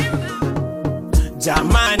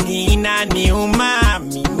 Jamani inaniuma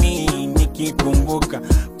mimi nikikumbuka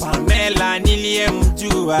Pamela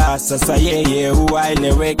niliyemjua, sasa yeye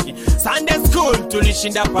huwaeleweki. Sunday school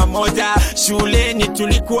tulishinda pamoja, shuleni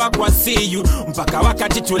tulikuwa kwa CU, mpaka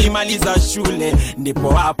wakati tulimaliza shule ndipo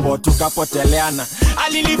hapo tukapoteleana.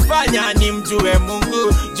 Alinifanya nimjue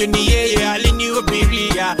Mungu, juni yeye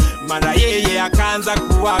alinihubiria, mara yeye akaanza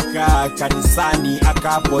kuwaka kanisani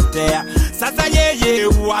akapotea. Sasa yeye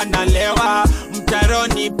wanalewa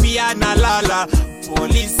mtaroni pia nalala,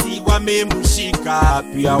 polisi wamemshika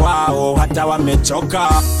pia wao hata wamechoka.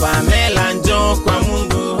 Pamela njoo kwa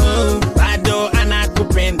Mungu, bado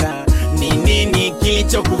anakupenda. Ni nini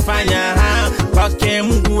kilichokufanya kwake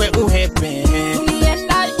Mungu we uhepe?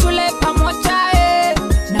 Tulienda shule pamoja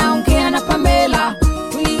naongea na Pamela.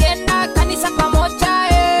 Tulienda kanisa pamoja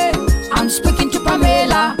I'm speaking to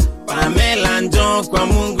Pamela. Pamela njoo kwa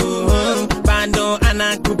Mungu, bado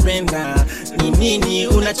anakupenda. Ni nini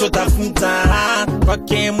unachotafuta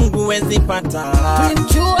kwake Mungu wezi pata?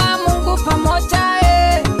 Tulimjua Mungu pamoja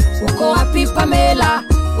uko wapi Pamela?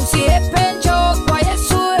 Usiepe njoo kwa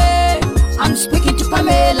Yesu I'm speaking to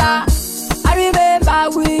Pamela. I remember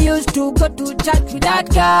we used to go to church with that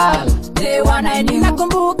girl, the one I knew.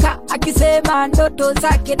 Nakumbuka akisema ndoto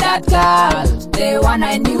zake that girl, the one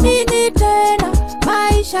I knew. Nini tena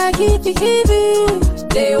maisha hivi hivi,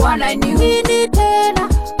 the one I knew. Nini tena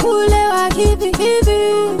kulewa hivi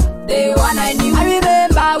hivi, the one I knew. I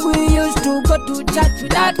remember we used to go to church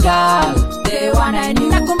with that girl, the one I knew.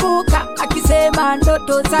 Nakumbuka akisema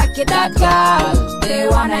ndoto zake that girl, the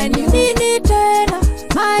one I knew. Nini tena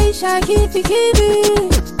maisha hivi hivi,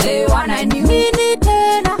 the one I knew. Nini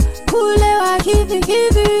tena kulewa hivi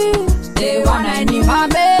hivi, the one I knew.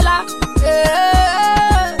 Pamela,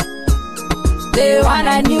 yeah, the one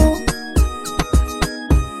I knew.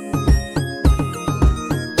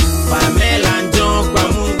 Pamela njoo kwa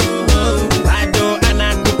Mungu, bado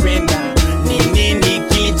anakupenda. Ni nini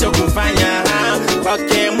kilichokufanya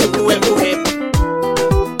kwake Mungu we uhepe?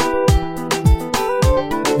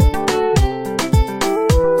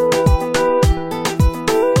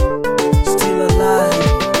 Still alive.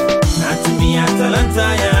 Natumia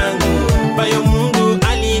talanta yangu ambayo Mungu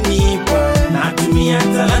alinipa. Natumia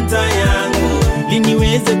talanta yangu ili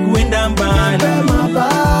niweze kuenda mbali.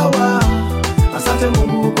 Mabawa, asante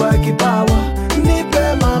Mungu kwa kipawa.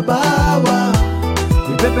 Nipe mabawa,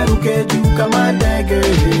 nipeperuke juu kama ndege.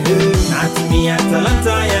 Natumia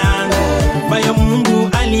talanta yangu ambayo Mungu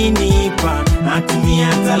alinipa. Natumia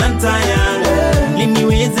talanta yangu ili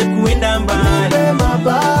niweze kuenda mbali. Nipe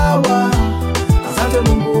mabawa, asante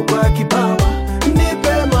Mungu kwa kipawa.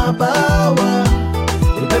 Nipe mabawa,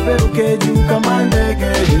 nipeperuke juu kama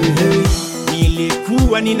ndege.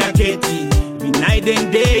 Nilikuwa ninaketi night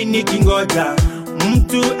and day nikingoja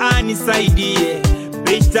mtu anisaidie,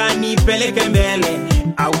 besta nipeleke mbele.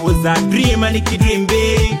 I was a dreamer nikidream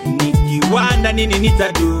big, nikiwanda nini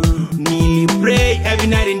nitadu. Nilipray every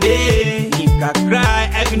night and day, nikacry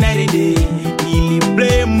every night and day.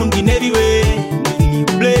 Niliblame Mungu in every way,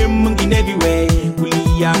 niliblame Mungu in every way.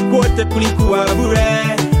 Kulia kote kulikuwa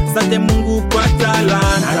bure, asante Mungu kwa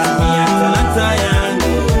talanta. Natumia talanta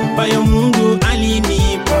yangu ambayo Mungu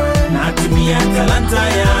alinipa. Natumia talanta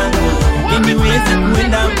yangu ili niweze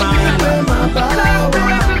kuenda mbali.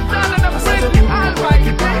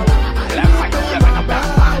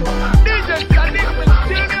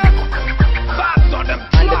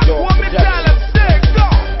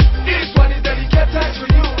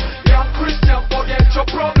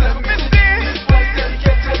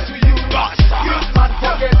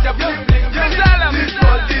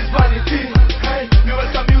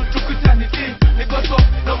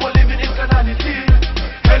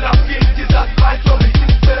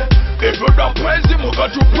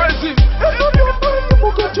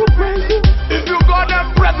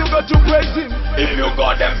 If you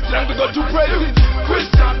got them strength, we got to praise him.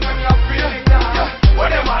 Christian, when you're feeling down,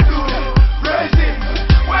 whatever I do, praise him.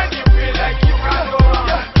 When you feel like you can't go wrong,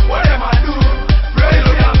 whatever I do, praise him.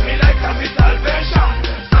 Look at me like I'm in salvation.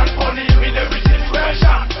 Stand for him in every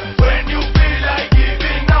situation. When you feel like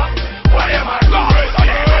giving up, whatever I do, praise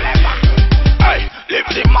him. Hey,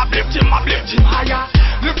 lift him up, lift him up, lift him higher.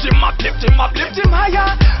 Lift him up, lift him up, lift him higher.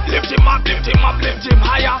 Lift him up, lift him up, lift him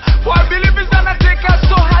higher. For I believe it's gonna take us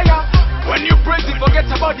so higher. When you praise him, forget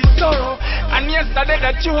about the sorrow. And yesterday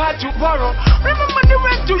that you had to borrow. Remember the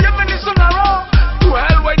way to heaven is on a roll. To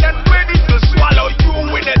hell when and ready to swallow you.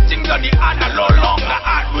 With the things on the hand are no longer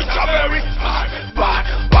hard, which are very bad.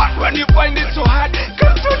 But when you find it so hard,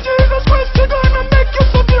 come to Jesus Christ, you're gonna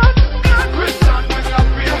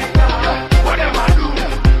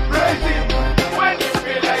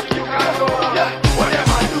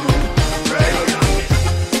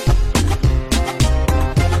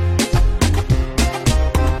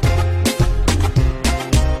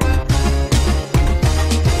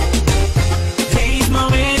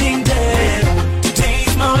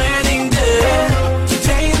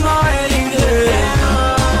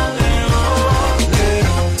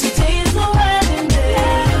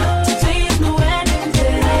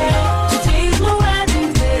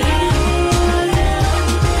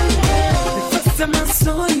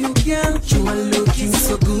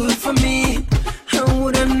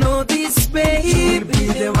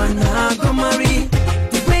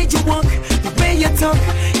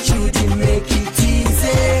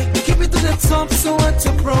up, so what's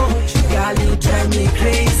approach? Girl, you drive me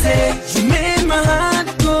crazy. You made my heart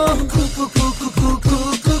go cuckoo, cuckoo, cuckoo,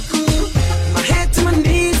 cuckoo, cuckoo. My head to my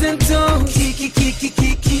knees and toes. Kiki, kiki,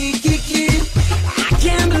 kiki, kiki. I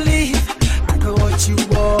can't believe I could watch you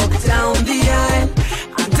walk down the aisle,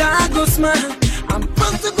 and I go smile. I'm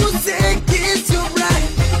about to go say kiss you right.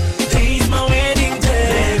 Today's my wedding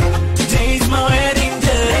day. Today's my wedding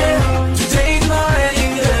day. Today's my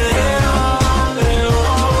wedding day.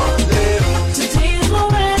 Today's my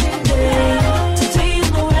wedding day. Today's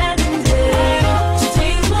my wedding day.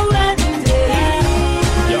 Today's my wedding day.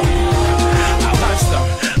 Yo, I watched her.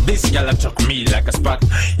 This girl took me like a spot.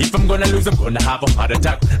 If I'm gonna lose, I'm gonna have a heart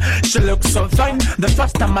attack. She looks so fine. The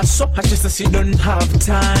first time I saw her, she said she don't have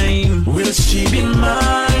time. Will she be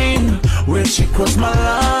mine? Will she cross my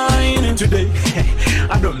line? Today,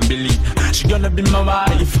 I don't believe she gonna be my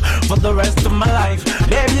wife for the rest of my life.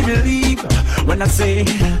 Baby, believe when I say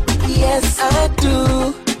yes, I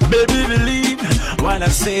do. Baby, believe when I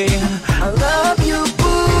say I love you,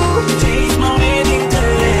 boo. Today's my wedding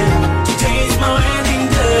day. Today's my wedding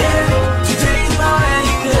day. Today's my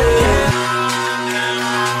wedding day.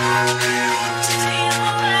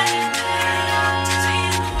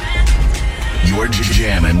 You're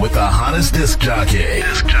jamming with the hottest disc jockey.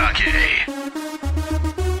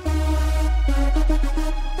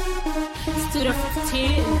 Studio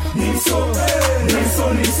 15. Nimso, the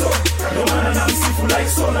man and I'm sifu like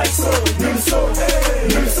so. Nimso,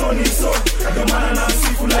 the man and I'm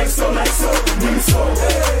sifu like so. Nimso,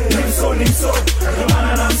 the man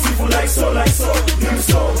and I'm sifu like so.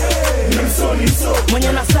 Nimso.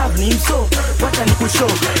 Mwenye na serve ni mso, wacha ni kushow.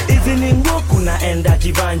 Evening walk unaenda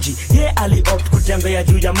Jivanji. Ye ali opt kutembea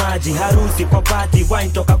juu ya maji. Harusi kwa party, wine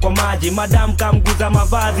toka kwa maji. Madam kamguza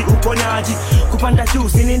mavazi, uponyaji. Kupanda juu,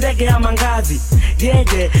 sini ndege ya mangazi.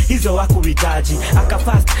 Yeye, hizo wakuhitaji. Aka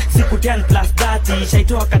fast, siku 10 plus 30.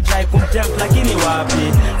 Shaito akatry kumtempt, lakini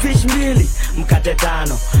wapi. Fish mbili, mkate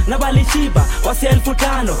 5. Na bali shiba, wasi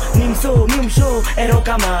 1500. Ni msho, ero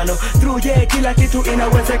kamano. Through ye, kila kitu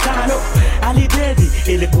inawezekano. Alidedi,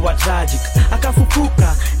 ilikuwa tragic.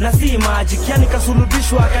 Akafufuka, na si magic. Yani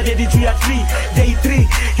kasulubishwa, akadedi juu ya 3. Day 3,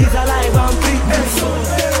 he's alive, I'm free. Nimso,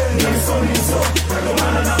 the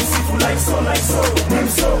man and I'm sifu like so.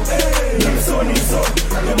 Nimso,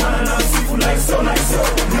 the man and I'm sifu like so. Nimso,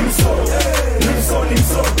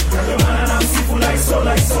 the man and I'm sifu like so.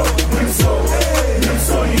 Nimso.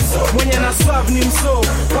 Mwenye na serve ni mso,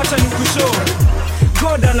 wacha ni kushow.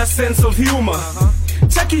 God ana sense of humor.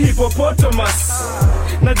 Chaki hippopotamus.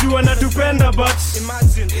 Najua natupenda but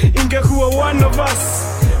ingekuwa one of us.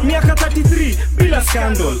 Miaka 33 bila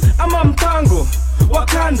scandal. Ama mpango wa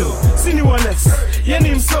kando, sini wanes.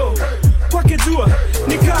 Yeni mso, kwake jua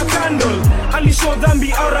nikaa candle. Alishow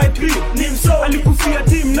dhambi R.I.P. Nimso, alikufia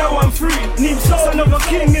team, now I'm free. Nimso, son of a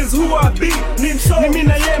king is who I be. Nimso, ni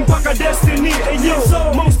mina ye mpaka destiny.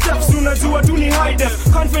 Nimso, most steps unajua tu ni high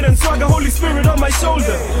def. Confidence, swagger, Holy Spirit on my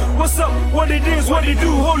shoulder. What's up, what it is, what it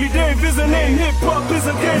do. Holy Dave is a name, hip hop is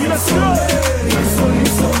a game. Let's go. Nimso,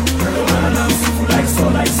 the man and I'm sifu like so.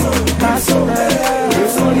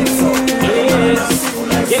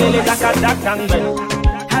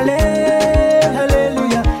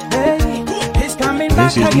 Hallelujah, hey, he's coming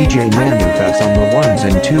back. This is DJ Manufacts on the ones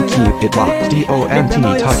and two. Keep it locked.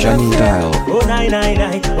 DONT touch any dial. Oh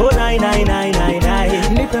 999, oh 99999.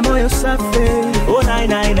 Nipe moyo safi. Oh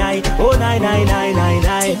 999, oh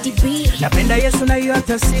 99999. Napenda Yesu na hiyo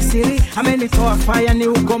hata sisiri. Amenitoa fire ni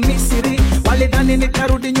uko Misri. Walidhani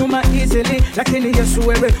nitarudi nyuma easily, lakini Yesu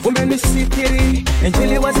wewe umenisitiri.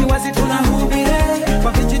 Injili wazi tunahubiri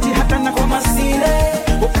kwa vijiji hata na kwa masile.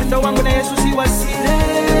 Upendo wangu na Yesu si wasile.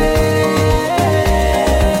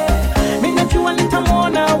 Mimi najua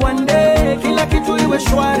nitamwona one day, kila kitu iwe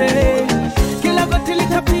shwari. Kila goti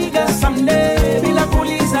litapiga someday bila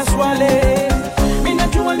kuuliza swali. Mimi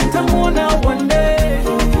najua nitamwona one day,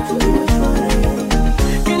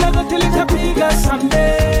 kila goti litapiga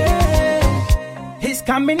someday. He's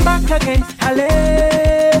coming back again,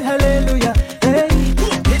 hallelujah, hey.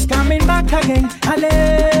 He's coming back again,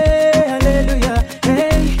 hallelujah,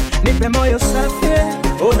 hey. Nipe moyo safi.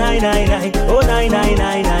 Oh 999, oh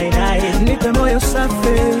 99999. Nipe moyo safi.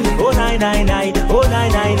 Oh 999, oh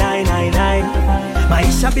 99999.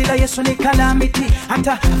 Maisha bila Yesu ni calamity,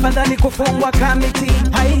 hata afadhali kufungwa kamiti.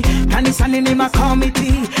 Hai, kanisani ni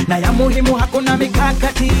makomiti, na ya muhimu hakuna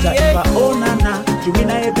mikakati. Tutaonana, jumi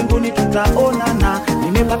naye mbinguni tutaonana.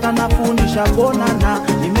 Nimepata nafundisha bonana,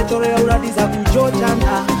 nimetorea uradi za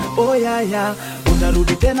kujojana. Oh yeah,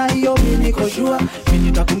 utarudi tena, hiyo mimi niko sure. Mimi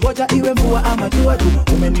nitakungoja iwe mvua ama jua tu,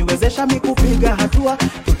 umeniwezesha mimi kupiga hatua,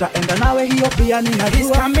 tutaenda nawe, hiyo pia ninajua.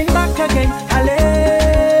 He's coming back again,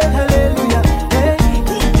 hallelujah, hey.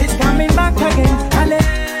 He's coming back again,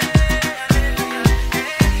 hallelujah.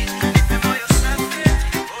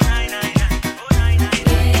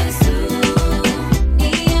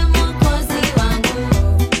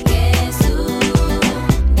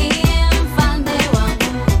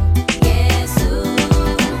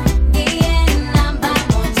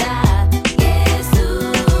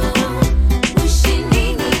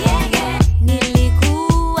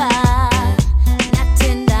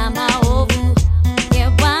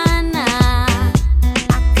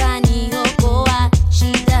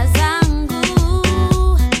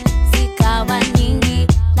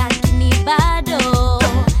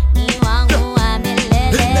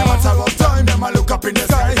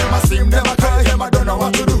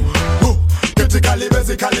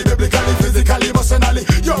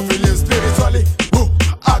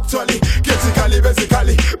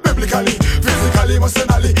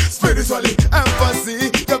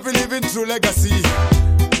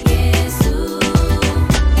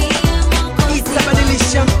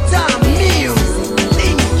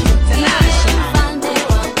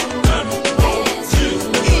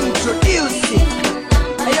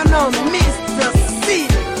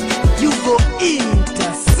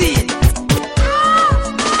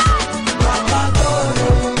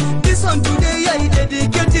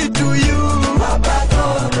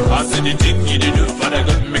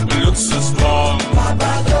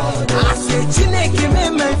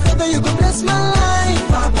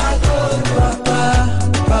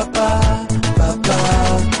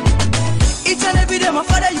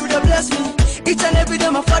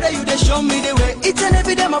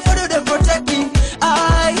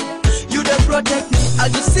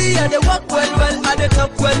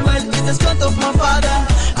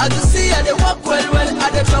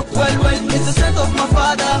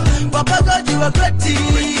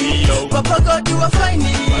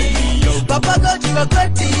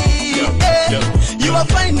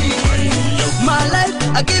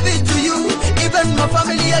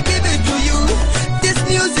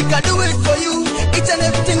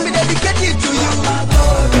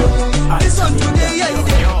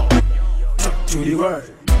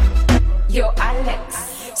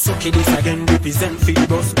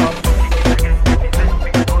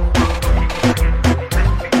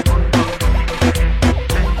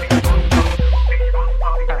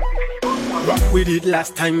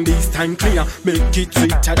 Last time, this time clear. Make it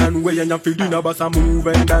sweeter than where you're feeling a boss and move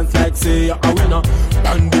and dance like say a winner.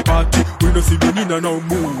 And the party, we no see the winner now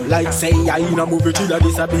move. Like say I in a movie chiller,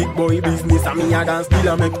 this a big boy business. And me a dance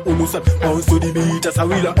killer, make unuset bounce to the beat as a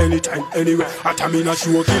wheeler. Anytime, anywhere, at a mina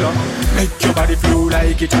show killer. Make your body flow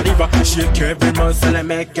like it a river. Shake every muscle and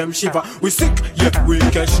make them shiver. We sick, yeah, we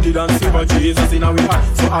catch the dance fever. Jesus in our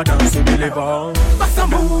heart, so I dance to deliver. Bassa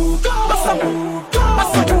move, bassa move,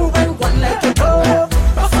 bassa move and one like a bow.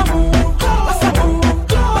 Bassa move, bassa move,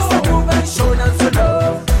 bassa move and show dance to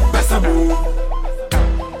love. Bassa move,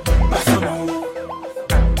 bassa move,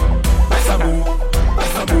 bassa move,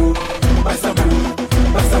 bassa move, bassa move,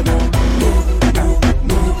 bassa move.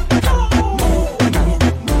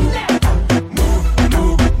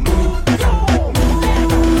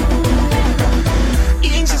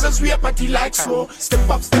 We a party like so. Step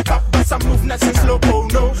up, but some move nice and slow. Oh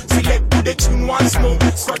no, select to the tune once more.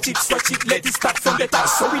 Scratch it, let it start from the top.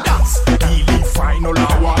 So we dance. Really final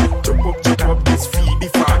hour. Jump up, this feed the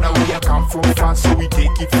father. We a come from far, so we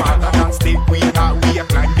take it farther. And step we are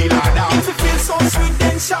climb the ladder. If you feel so sweet,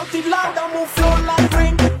 then shout it louder. Move flow like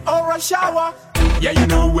rain or a shower. Yeah, you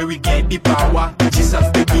know where we get the power. Jesus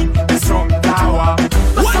the King, the strong tower.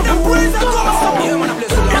 When the praise goes,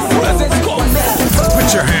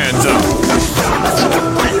 put your hands up.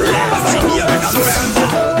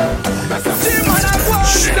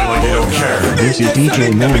 Shit, you don't care. This is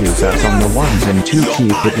DJ Manu that's on the ones and two.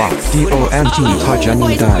 Keep it locked. DONT touch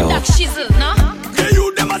any dial. The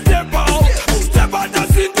youth them a step out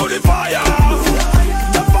and sit to the fire.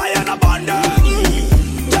 The fire na burn them.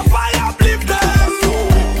 The fire uplift them.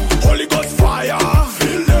 Holy Ghost fire,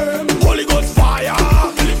 fill them. Holy Ghost fire,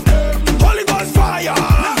 uplift them. Holy Ghost fire.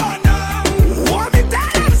 What me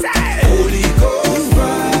tell them say? Holy Ghost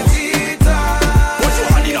party time. What you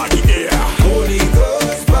want in on the air? Holy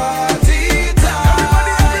Ghost party time.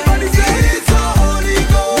 Everybody say it's a Holy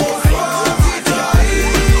Ghost party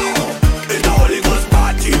time.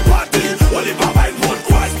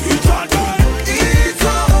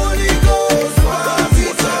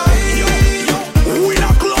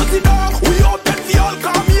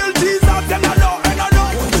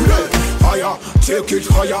 higher, take it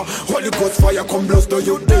higher. Holy Ghost fire, come bless the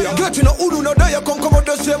youth there. Get in a udu no day, come out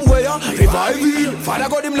the same way. Revive it, Father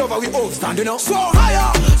God him love, we all standing up. So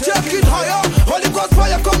higher, take it higher. Holy Ghost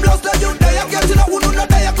fire, come bless the youth there. Get in a udu no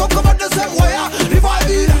day, come out the same way. Revive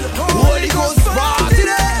it, Holy Ghost party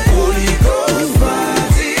there. Holy Ghost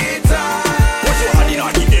party time. Put your hand in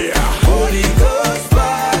on the air. Holy Ghost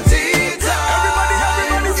party time. Everybody,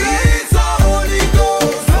 it's a Holy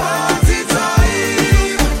Ghost party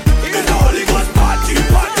time. It's a Holy Ghost party.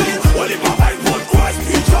 Holy Papa, what Christ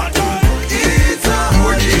be chanting. It's a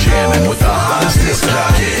You're jamming with the hottest disc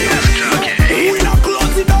jockey. we not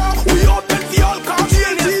close it down. We open the all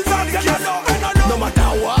communities and no matter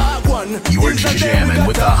what one. You're jamming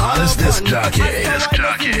with the hottest disc jockey. Disc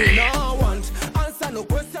jockey.